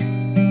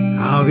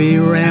 I'll be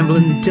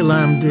rambling till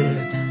I'm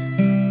dead.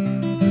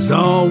 There's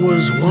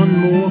always one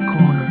more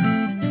corner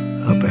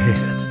up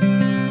ahead.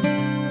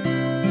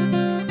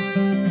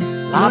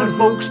 A lot of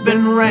folks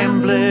been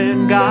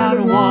rambling,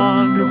 gotta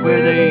wonder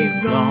where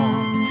they've gone.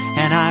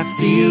 And I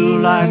feel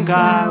like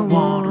I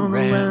wanna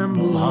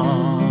ramble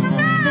on.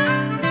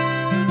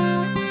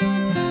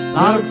 A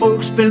lot of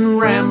folks been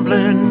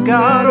rambling,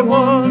 gotta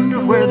wonder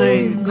where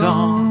they've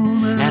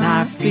gone. And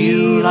I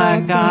feel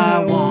like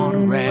I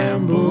wanna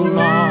ramble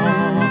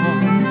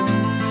on.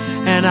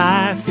 And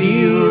I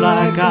feel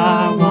like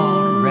I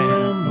wanna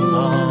ramble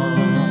on.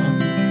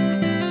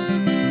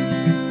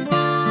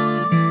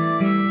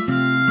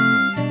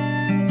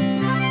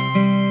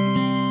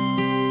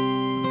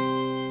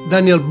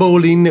 Daniel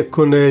Bowling,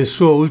 con il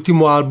suo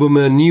ultimo album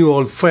New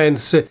Old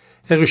Friends,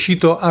 è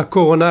riuscito a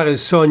coronare il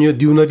sogno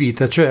di una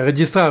vita, cioè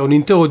registrare un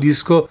intero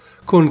disco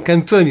con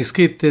canzoni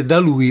scritte da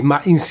lui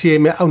ma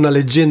insieme a una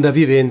leggenda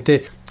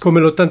vivente come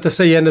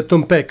l'86enne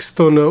Tom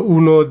Paxton,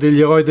 uno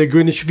degli eroi del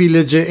Greenwich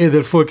Village e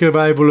del folk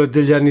revival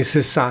degli anni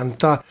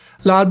 60.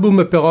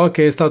 L'album però,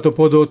 che è stato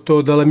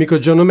prodotto dall'amico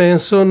John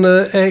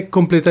Manson, è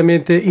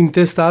completamente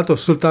intestato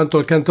soltanto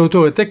al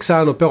cantautore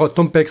texano, però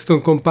Tom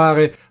Paxton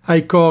compare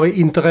ai cori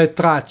in 3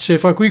 tracce,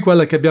 fra cui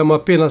quella che abbiamo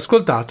appena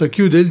ascoltato,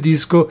 chiude il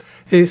disco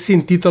e si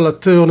intitola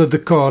Turn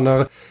the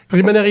Corner.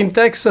 Rimanere in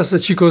Texas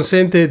ci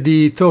consente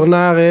di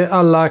tornare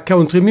alla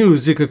country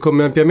music,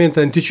 come ampiamente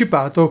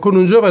anticipato, con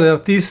un giovane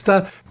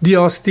artista di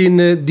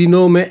Austin di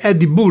nome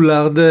Eddie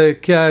Bullard,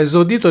 che ha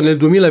esordito nel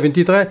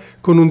 2023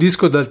 con un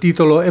disco dal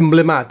titolo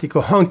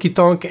emblematico Honky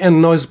Tonk and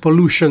Noise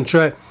Pollution,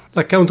 cioè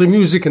la country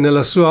music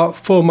nella sua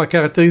forma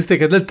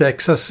caratteristica del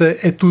Texas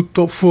è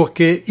tutto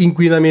fuorché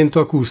inquinamento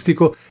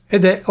acustico,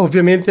 ed è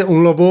ovviamente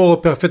un lavoro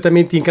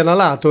perfettamente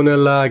incanalato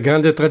nella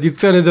grande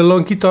tradizione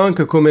dell'honky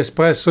tonk, come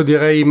espresso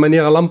direi in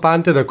maniera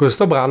lampante da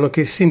questo brano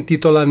che si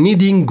intitola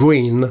Needing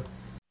Green.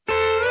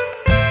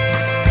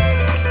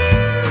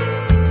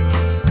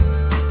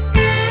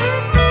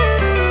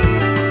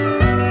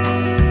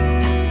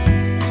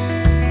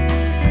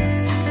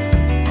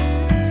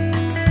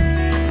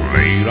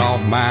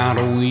 About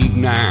a week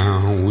now,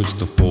 it's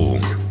the 4,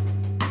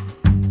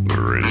 the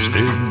rest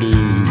is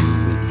due.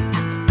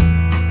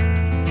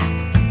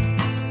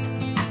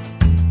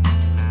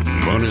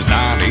 But it's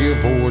not here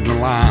for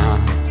July,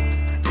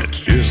 it's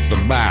just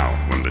about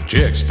when the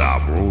checks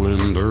stop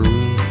rolling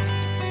through.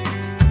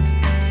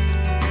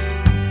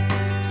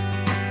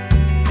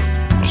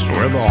 I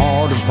swear the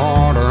hardest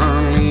part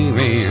of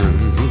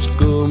leaving was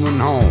coming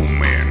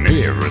home and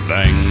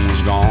everything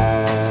was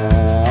gone.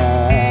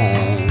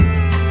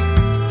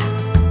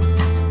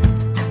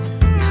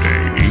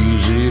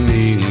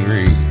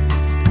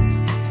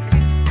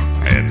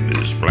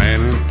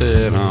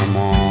 That I'm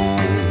on.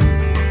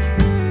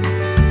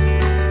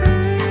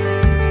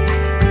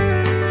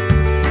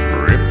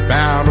 Ripped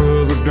out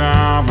of the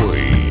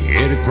driveway,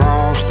 head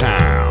across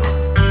town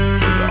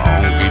to the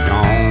honky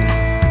tonk.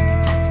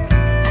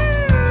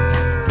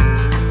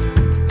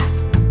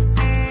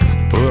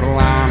 Put a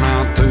line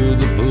out to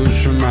the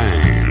pusher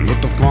man, but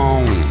the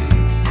phone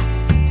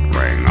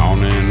rang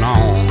on and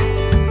on.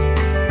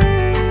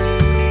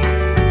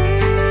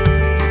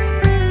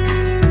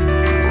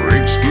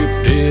 Rick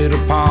skipped it a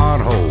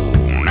pothole.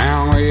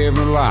 Now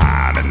every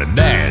light in the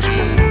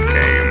dashboard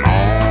came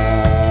on.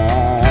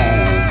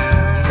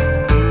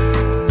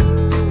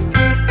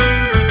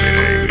 It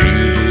ain't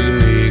easy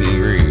being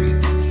green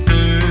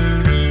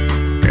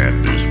at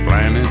this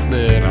planet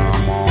that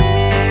I'm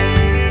on.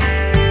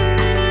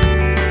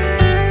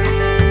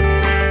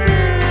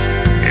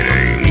 It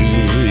ain't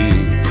easy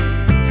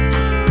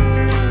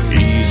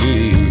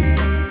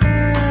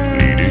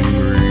needing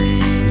green.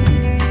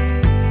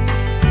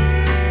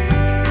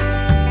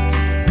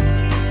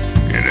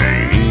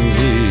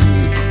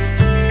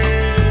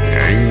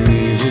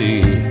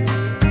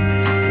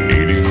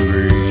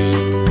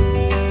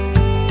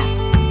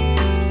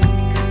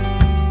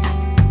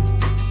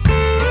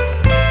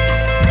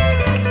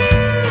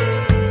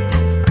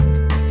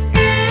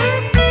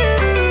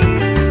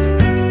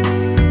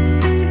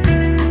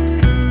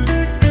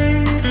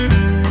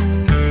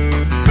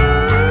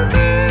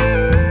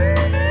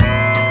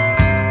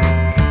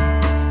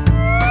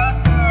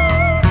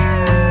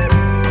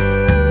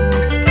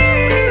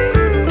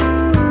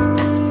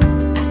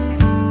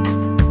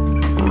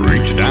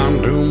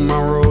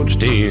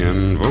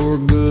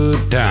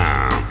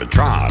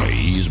 Try to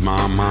ease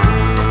my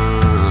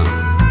mind.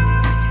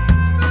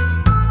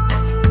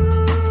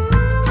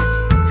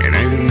 It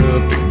ain't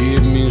enough to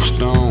give me a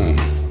stone,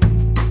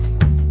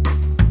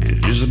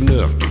 it's just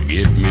enough to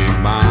get me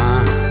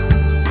by.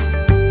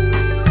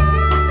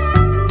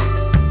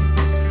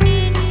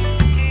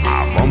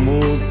 I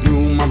fumbled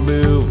through my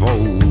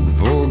billfold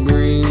for a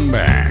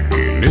greenback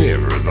and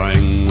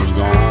everything was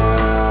gone.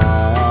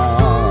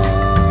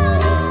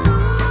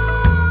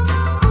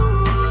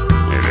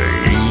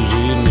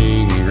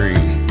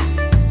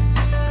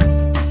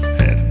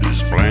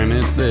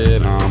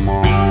 That I'm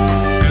on.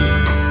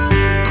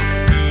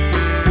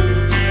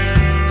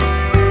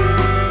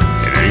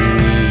 It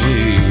ain't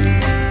easy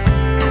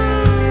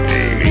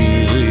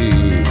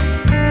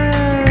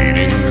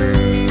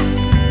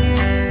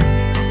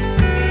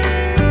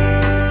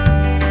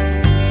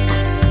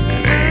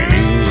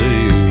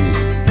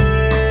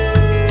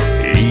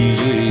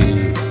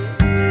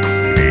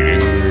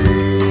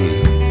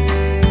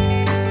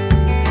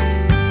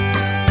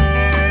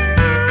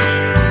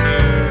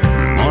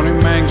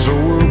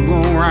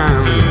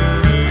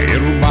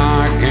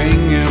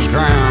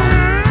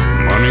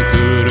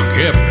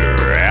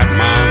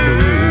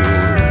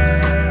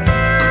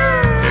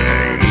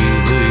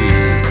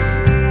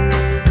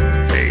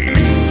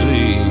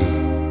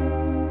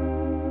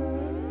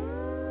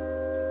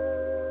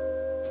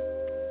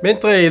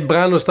Mentre il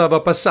brano stava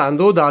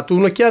passando ho dato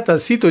un'occhiata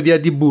al sito di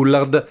Eddie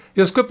Bullard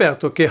e ho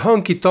scoperto che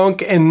Honky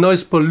Tonk and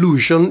Noise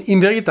Pollution in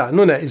verità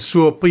non è il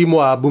suo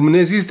primo album, ne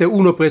esiste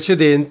uno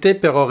precedente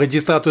però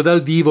registrato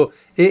dal vivo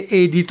e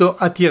edito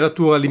a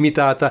tiratura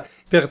limitata.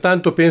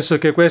 Pertanto penso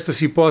che questo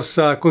si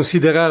possa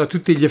considerare a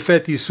tutti gli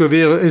effetti il suo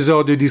vero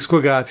esordio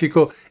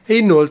discografico e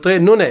inoltre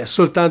non è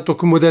soltanto,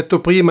 come ho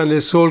detto prima,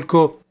 nel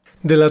solco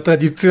della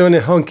tradizione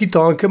honky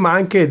tonk ma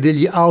anche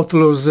degli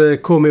Outlaws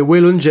come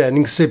Waylon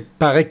Jennings e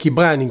parecchi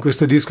brani in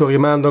questo disco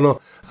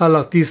rimandano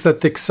all'artista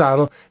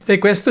texano e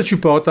questo ci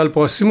porta al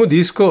prossimo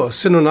disco,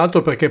 se non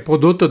altro perché è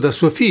prodotto da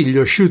suo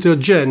figlio Shooter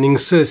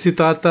Jennings. Si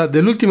tratta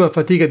dell'ultima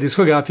fatica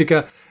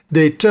discografica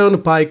dei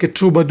Turnpike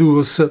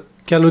Troubadours,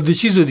 che hanno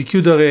deciso di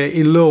chiudere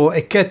il loro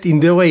A Cat in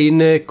the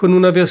Rain con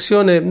una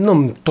versione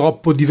non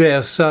troppo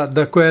diversa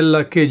da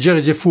quella che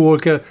Jerry Jeff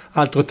Walker,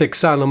 altro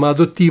texano ma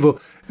adottivo,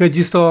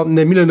 registrò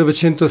nel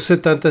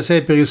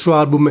 1976 per il suo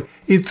album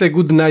It's a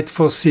Good Night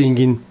for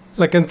Singing.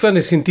 La canzone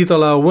si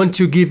intitola Won't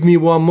You Give Me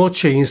One More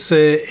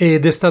Chance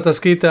ed è stata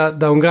scritta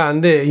da un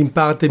grande, in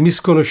parte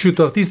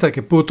misconosciuto artista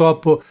che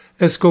purtroppo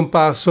è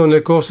scomparso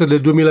nel corso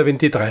del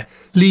 2023,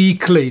 Lee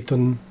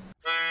Clayton.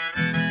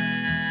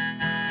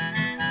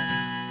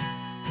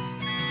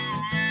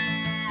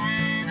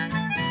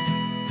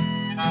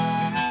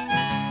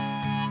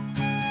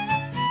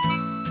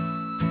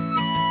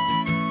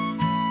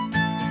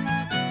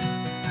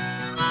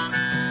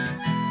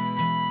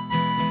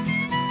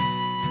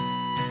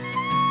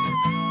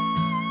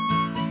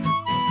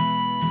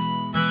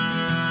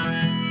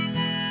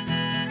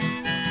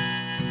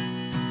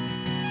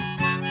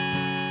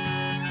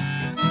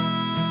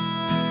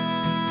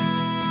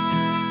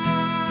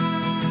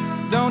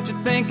 Don't you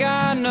think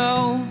I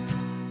know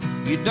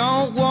you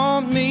don't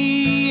want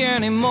me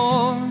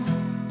anymore?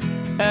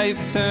 How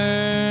you've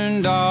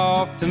turned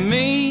off to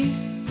me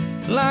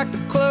like the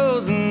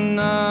closing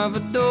of a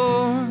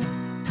door.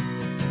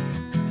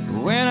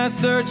 When I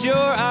search your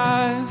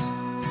eyes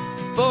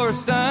for a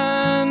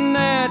sign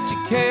that you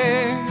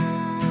care,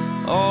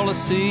 all I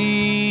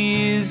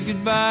see is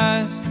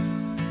goodbyes,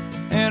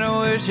 and I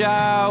wish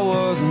I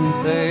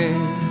wasn't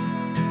there.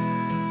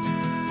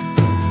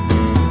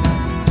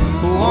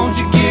 Won't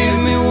you give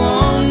me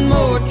one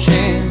more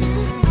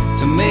chance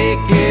to make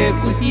it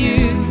with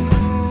you?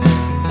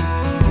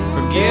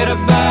 Forget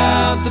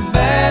about the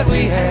bad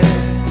we had,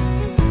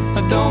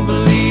 I don't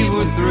believe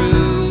we're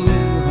through,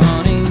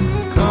 honey.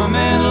 Come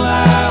and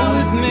lie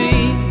with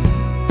me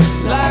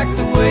like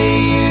the way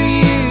you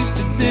used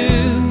to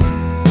do.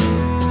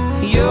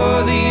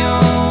 You're the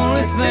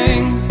only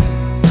thing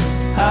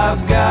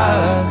I've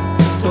got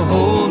to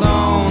hold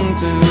on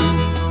to.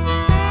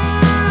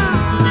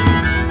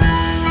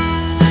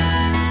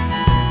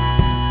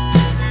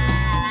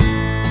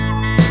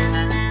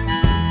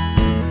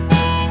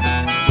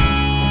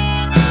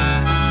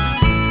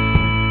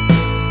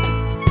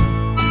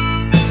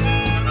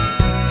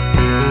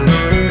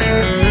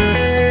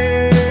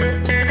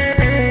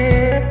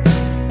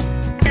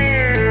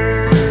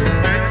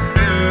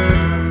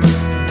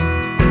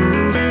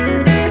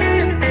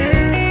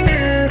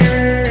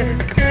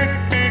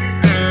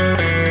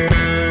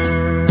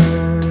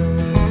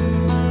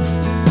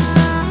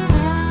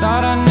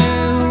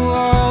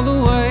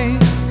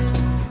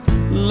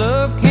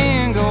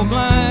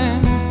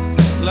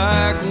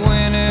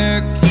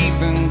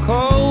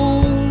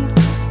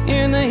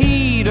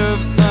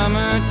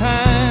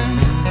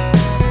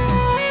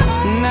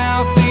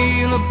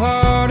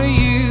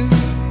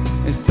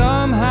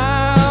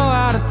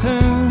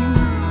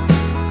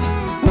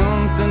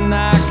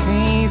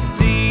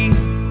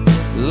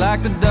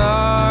 Like the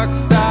dark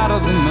side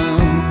of the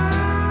moon.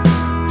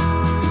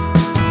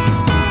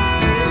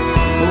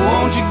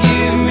 Won't you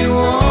give me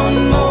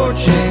one more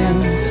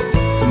chance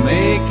to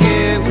make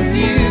it with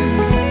you?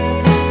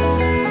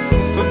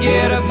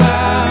 Forget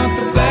about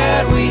the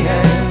bad we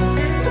had,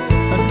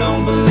 I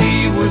don't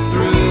believe we're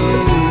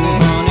through,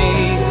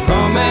 honey.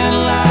 Come and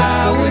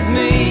lie with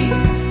me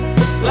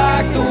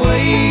like the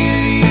way you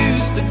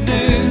used to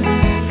do.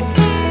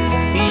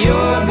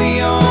 You're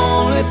the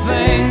only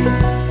thing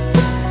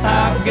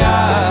I've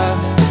got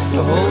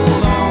to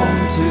hold on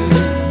to.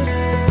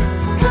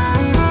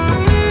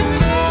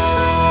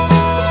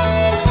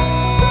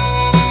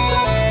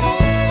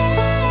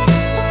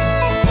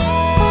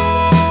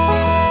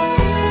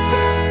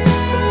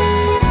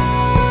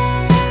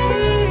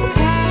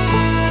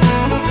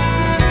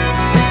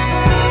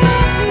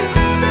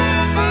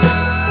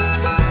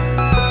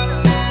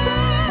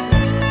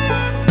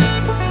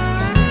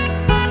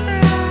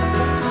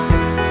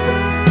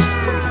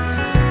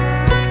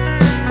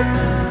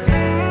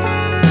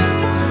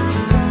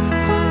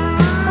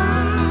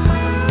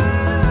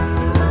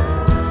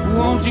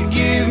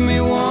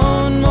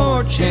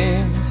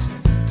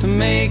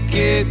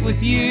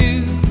 With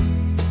you,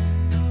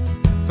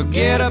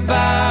 forget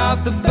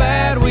about the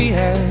bad we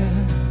had,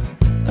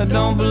 I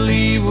don't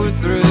believe we're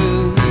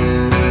through.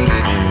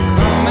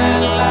 Come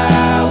and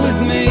lie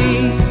with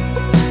me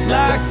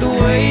like the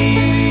way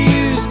you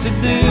used to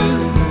do.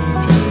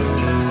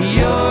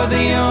 You're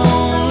the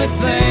only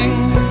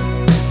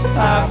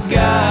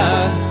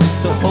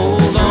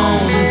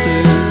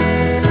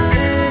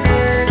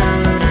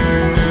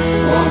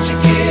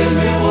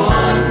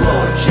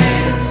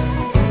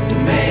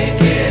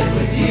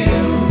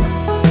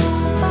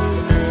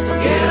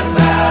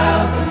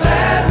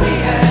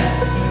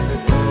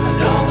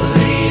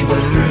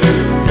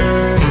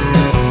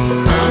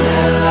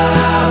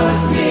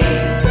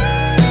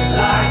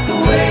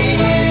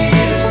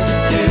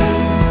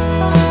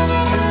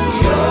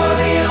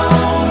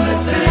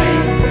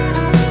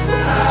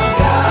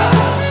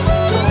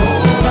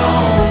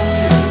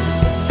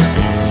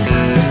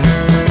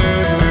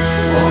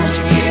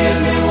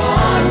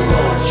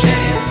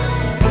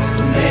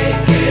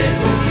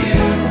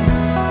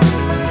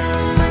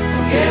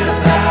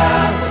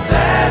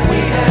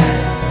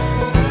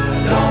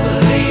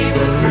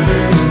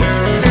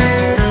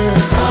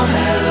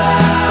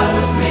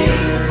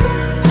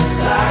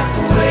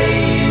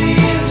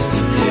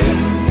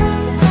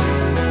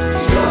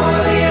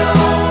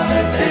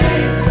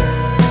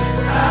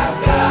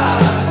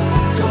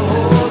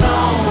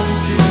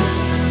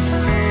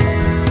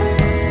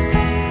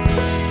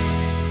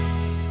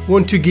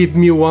Won't You Give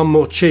Me One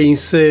More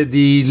Chance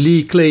di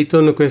Lee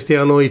Clayton. Questi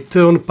erano i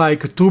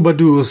Turnpike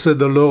Troubadours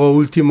del loro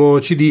ultimo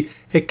CD,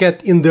 A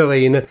Cat in the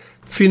Rain.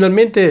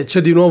 Finalmente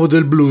c'è di nuovo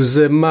del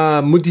blues,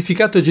 ma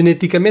modificato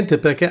geneticamente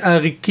perché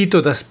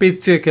arricchito da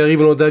spezie che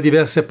arrivano da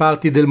diverse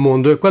parti del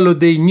mondo. È quello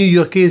dei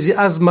newyorkesi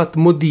Asmat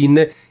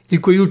Modin, il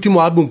cui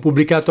ultimo album,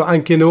 pubblicato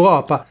anche in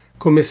Europa,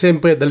 come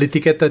sempre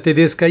dall'etichetta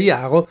tedesca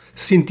Iaro,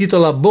 si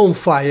intitola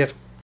Bonfire.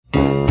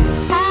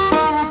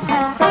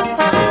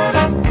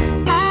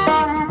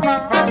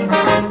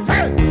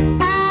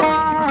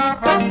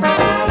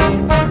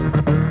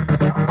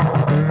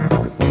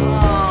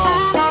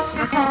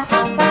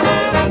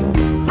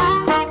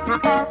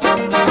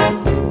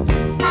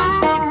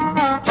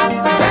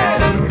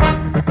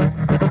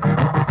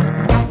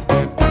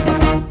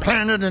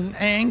 In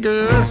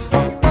anger,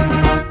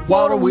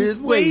 water with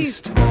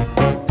waste,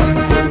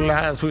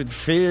 fertilized with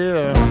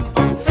fear,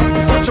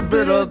 such a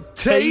bitter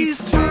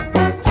taste,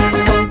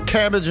 skunk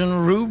cabbage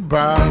and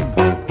rhubarb,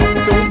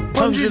 so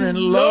pungent and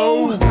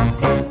low,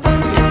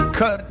 it's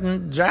cut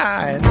and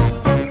dried,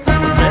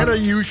 better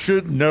you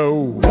should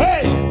know.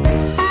 Hey!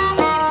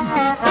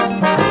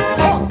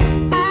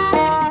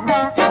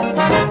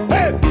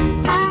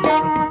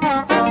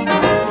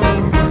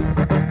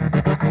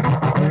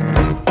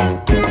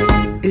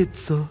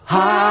 It's a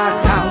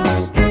hot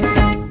house,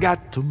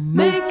 got to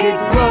make it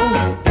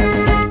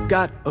grow.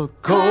 Got a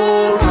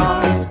cold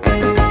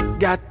heart,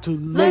 got to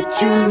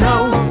let you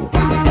know.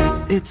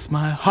 It's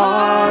my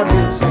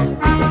harvest,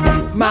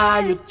 my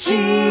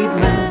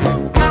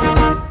achievement.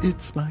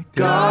 It's my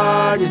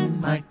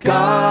garden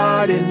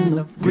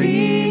of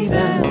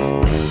grievance.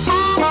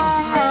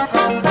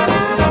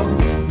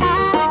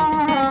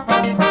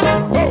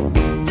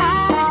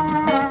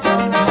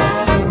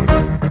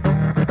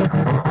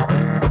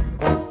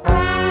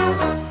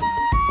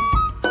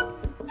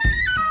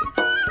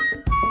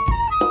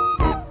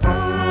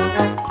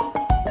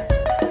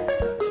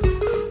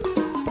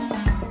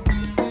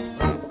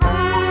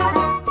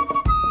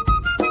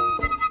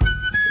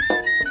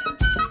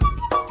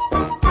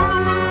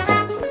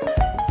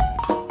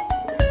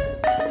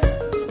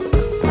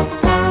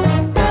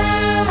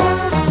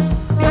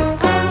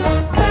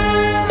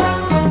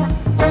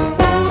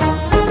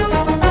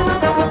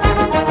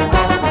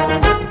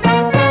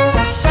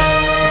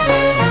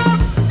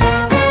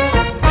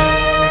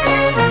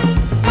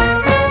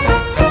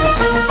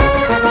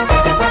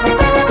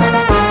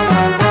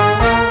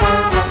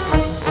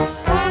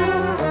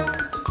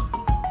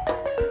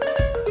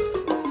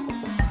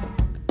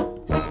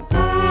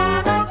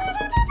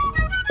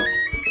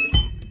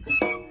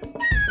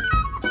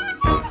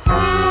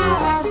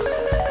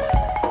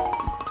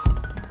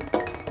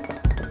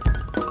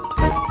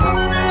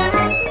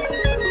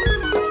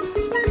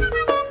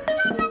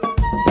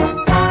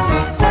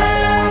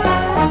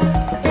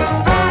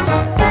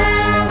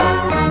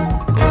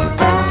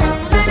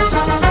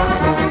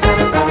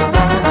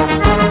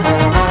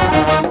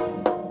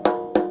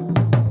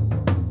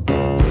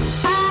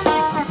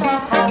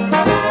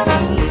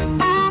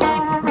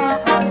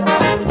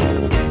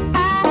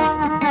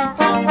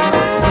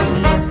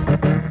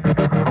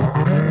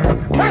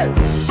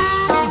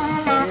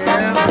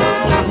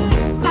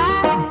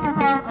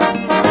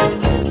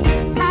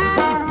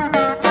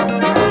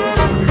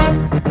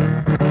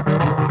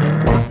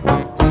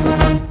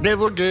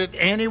 Never get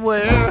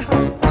anywhere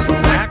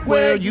back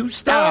where you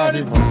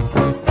started.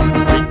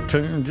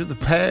 Return to the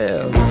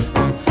past,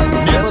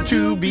 never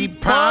to be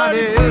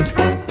parted.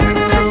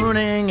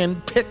 Pruning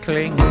and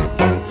pickling,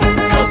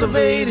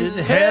 cultivated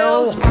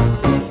hell,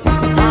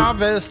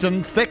 harvest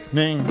and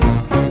thickening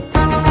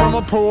from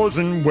a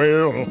poison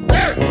well.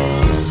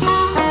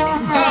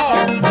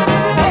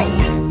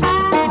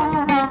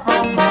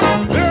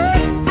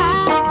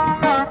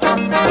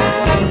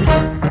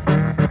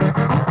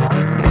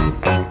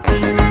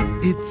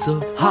 It's a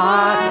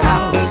hot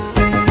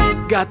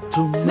house, got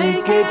to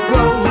make it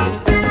grow.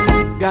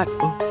 Got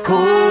a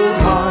cold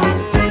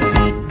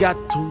heart, got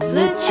to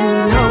let you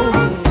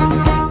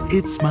know.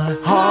 It's my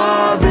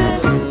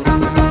harvest,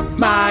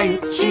 my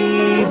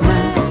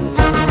achievement.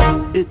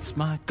 It's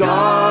my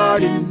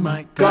garden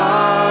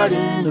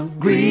of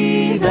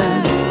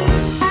grievance.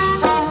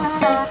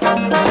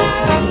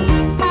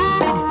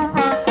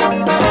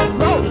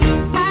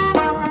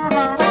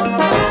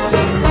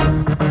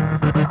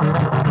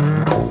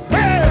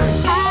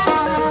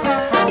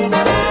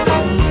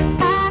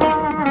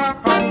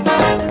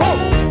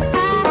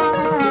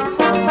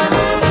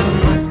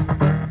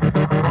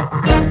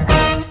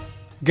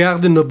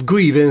 Garden of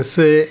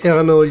Grievance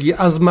erano gli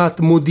Asmat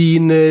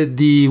Modin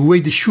di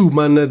Wade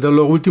Schumann dal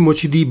loro ultimo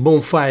CD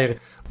Bonfire,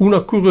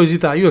 Una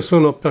curiosità, io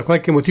sono per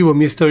qualche motivo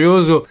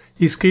misterioso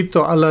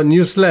iscritto alla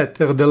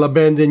newsletter della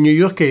band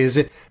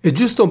newyorkese e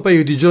giusto un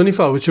paio di giorni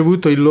fa ho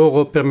ricevuto il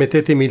loro,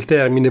 permettetemi il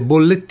termine,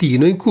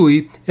 bollettino in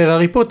cui era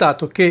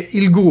riportato che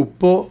il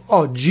gruppo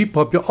oggi,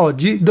 proprio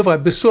oggi,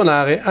 dovrebbe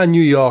suonare a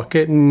New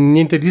York.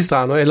 Niente di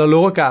strano, è la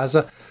loro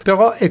casa,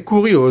 però è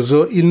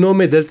curioso il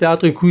nome del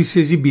teatro in cui si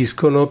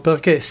esibiscono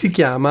perché si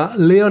chiama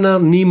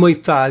Leonard Nimoy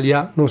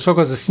Italia. Non so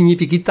cosa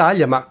significa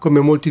Italia, ma come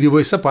molti di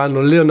voi sapranno,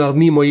 Leonard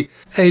Nimoy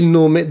è il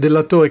nome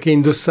dell'attore che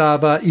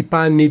indossava i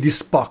panni di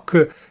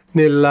Spock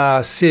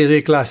nella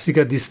serie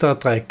classica di Star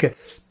Trek.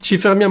 Ci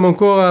fermiamo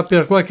ancora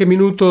per qualche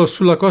minuto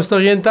sulla costa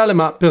orientale,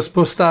 ma per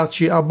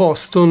spostarci a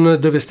Boston,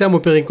 dove stiamo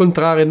per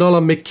incontrare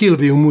Nolan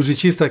McKilvey, un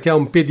musicista che ha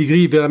un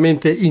pedigree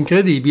veramente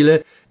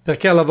incredibile,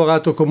 perché ha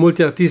lavorato con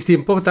molti artisti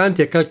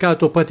importanti e ha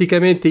calcato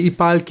praticamente i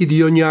palchi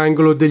di ogni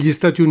angolo degli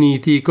Stati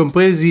Uniti,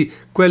 compresi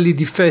quelli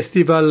di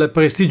festival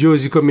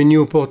prestigiosi come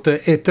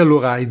Newport e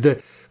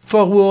Telluride.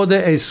 Forward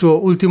è il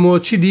suo ultimo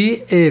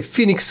CD e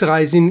Phoenix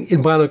Rising il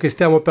brano che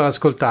stiamo per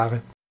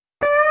ascoltare.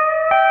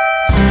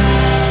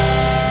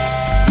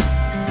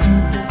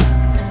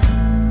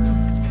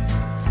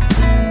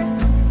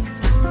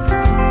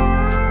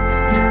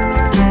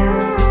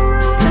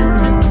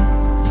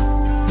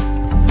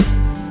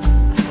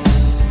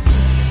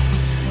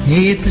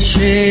 Neath the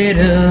shade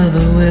of the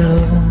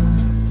willow,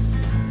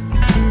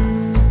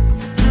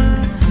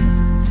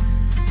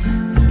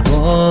 the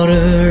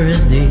water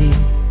is deep.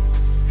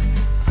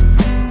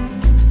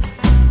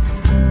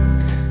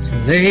 So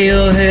lay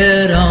your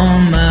head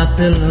on my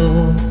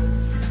pillow.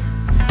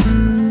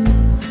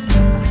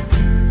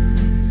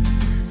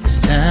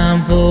 It's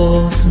time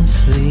for some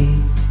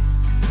sleep.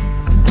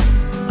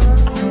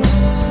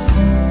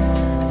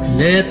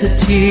 Let the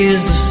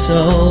tears of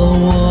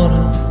salt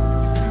water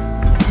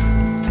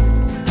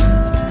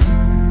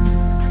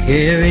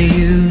carry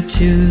you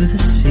to the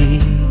sea,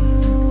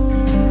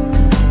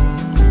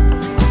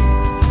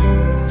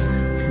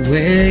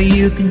 where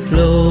you can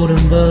float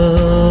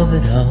above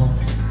it all.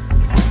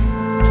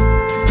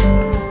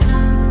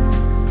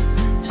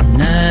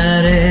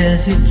 Tonight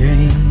as you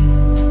dream,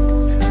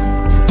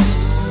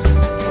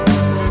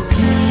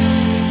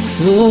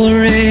 so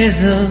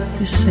raise up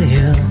your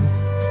sail,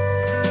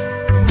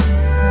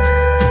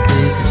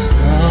 take a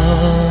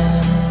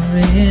star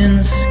in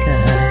the sky.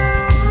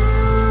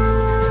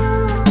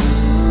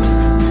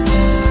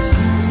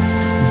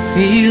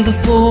 Feel the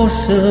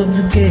force of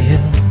the gale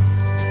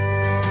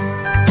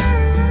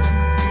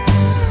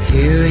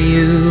carry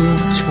you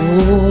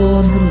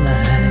toward the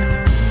light.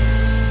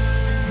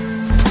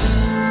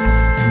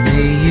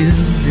 May you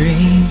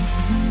dream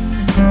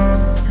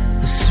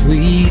the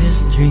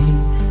sweetest dream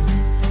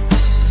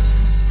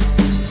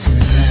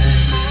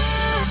tonight.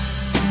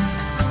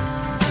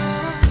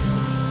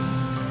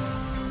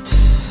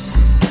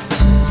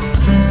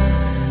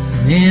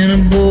 I'm in a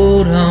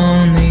boat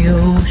on the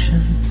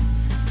ocean,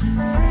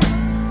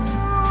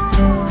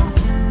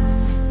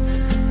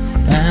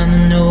 find the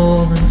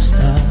northern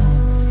star,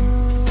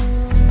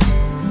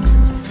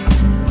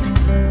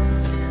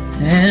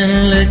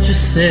 and let your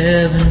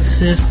seven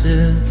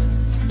sisters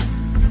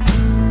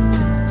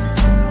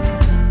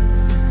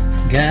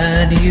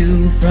guide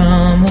you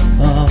from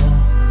afar.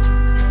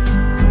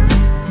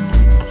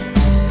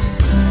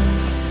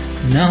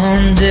 And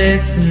on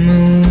deck the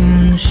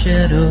moon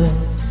shadows,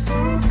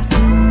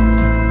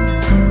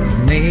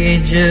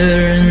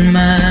 major and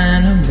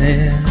minor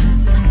bear,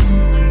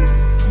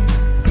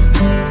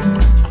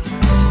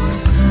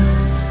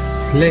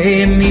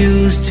 play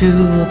muse to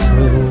a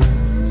prose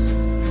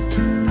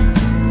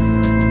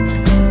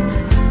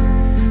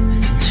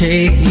that can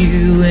take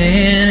you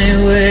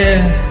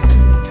anywhere.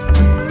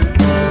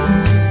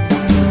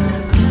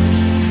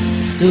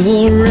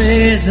 So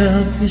raise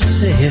up your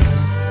sail,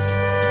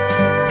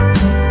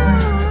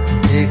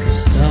 take a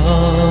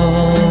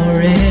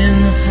star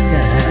in the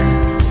sky,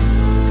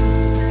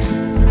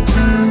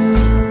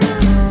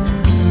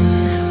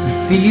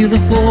 and feel the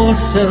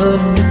force of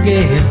the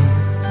gale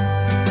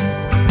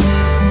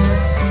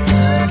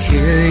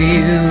carry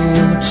you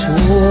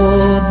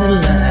toward the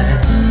light.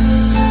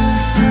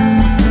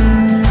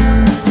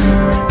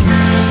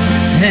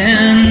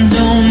 And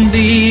don't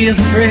be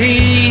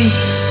afraid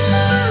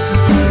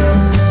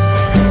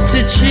to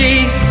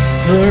chase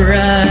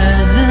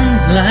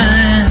horizons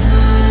line,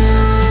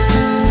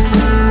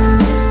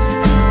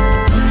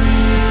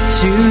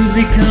 to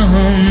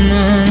become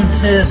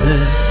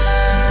untethered,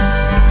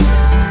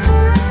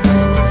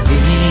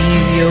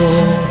 leave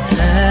your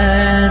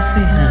ties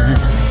behind.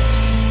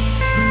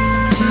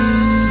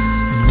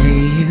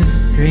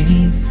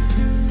 Dream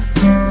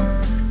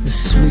the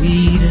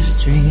sweetest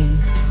dream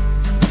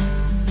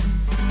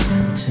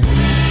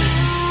tonight.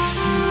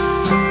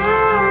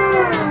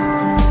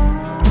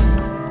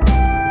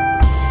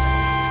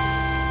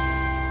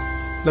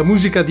 La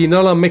musica di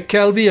Nolan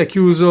McKelvey ha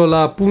chiuso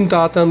la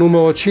puntata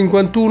numero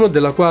 51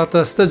 della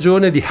quarta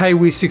stagione di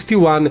Highway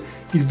 61,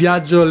 il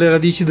viaggio alle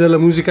radici della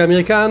musica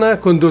americana,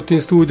 condotto in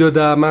studio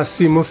da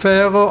Massimo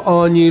Ferro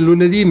ogni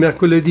lunedì,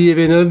 mercoledì e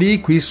venerdì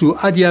qui su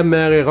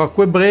ADMR Rock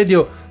Web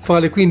Radio fra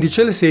le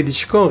 15 e le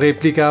 16 con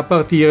replica a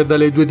partire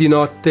dalle 2 di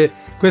notte.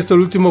 Questo è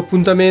l'ultimo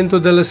appuntamento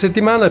della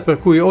settimana, per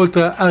cui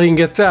oltre a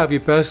ringraziarvi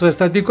per essere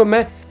stati con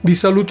me, vi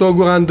saluto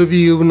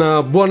augurandovi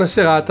una buona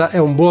serata e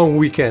un buon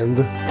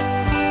weekend.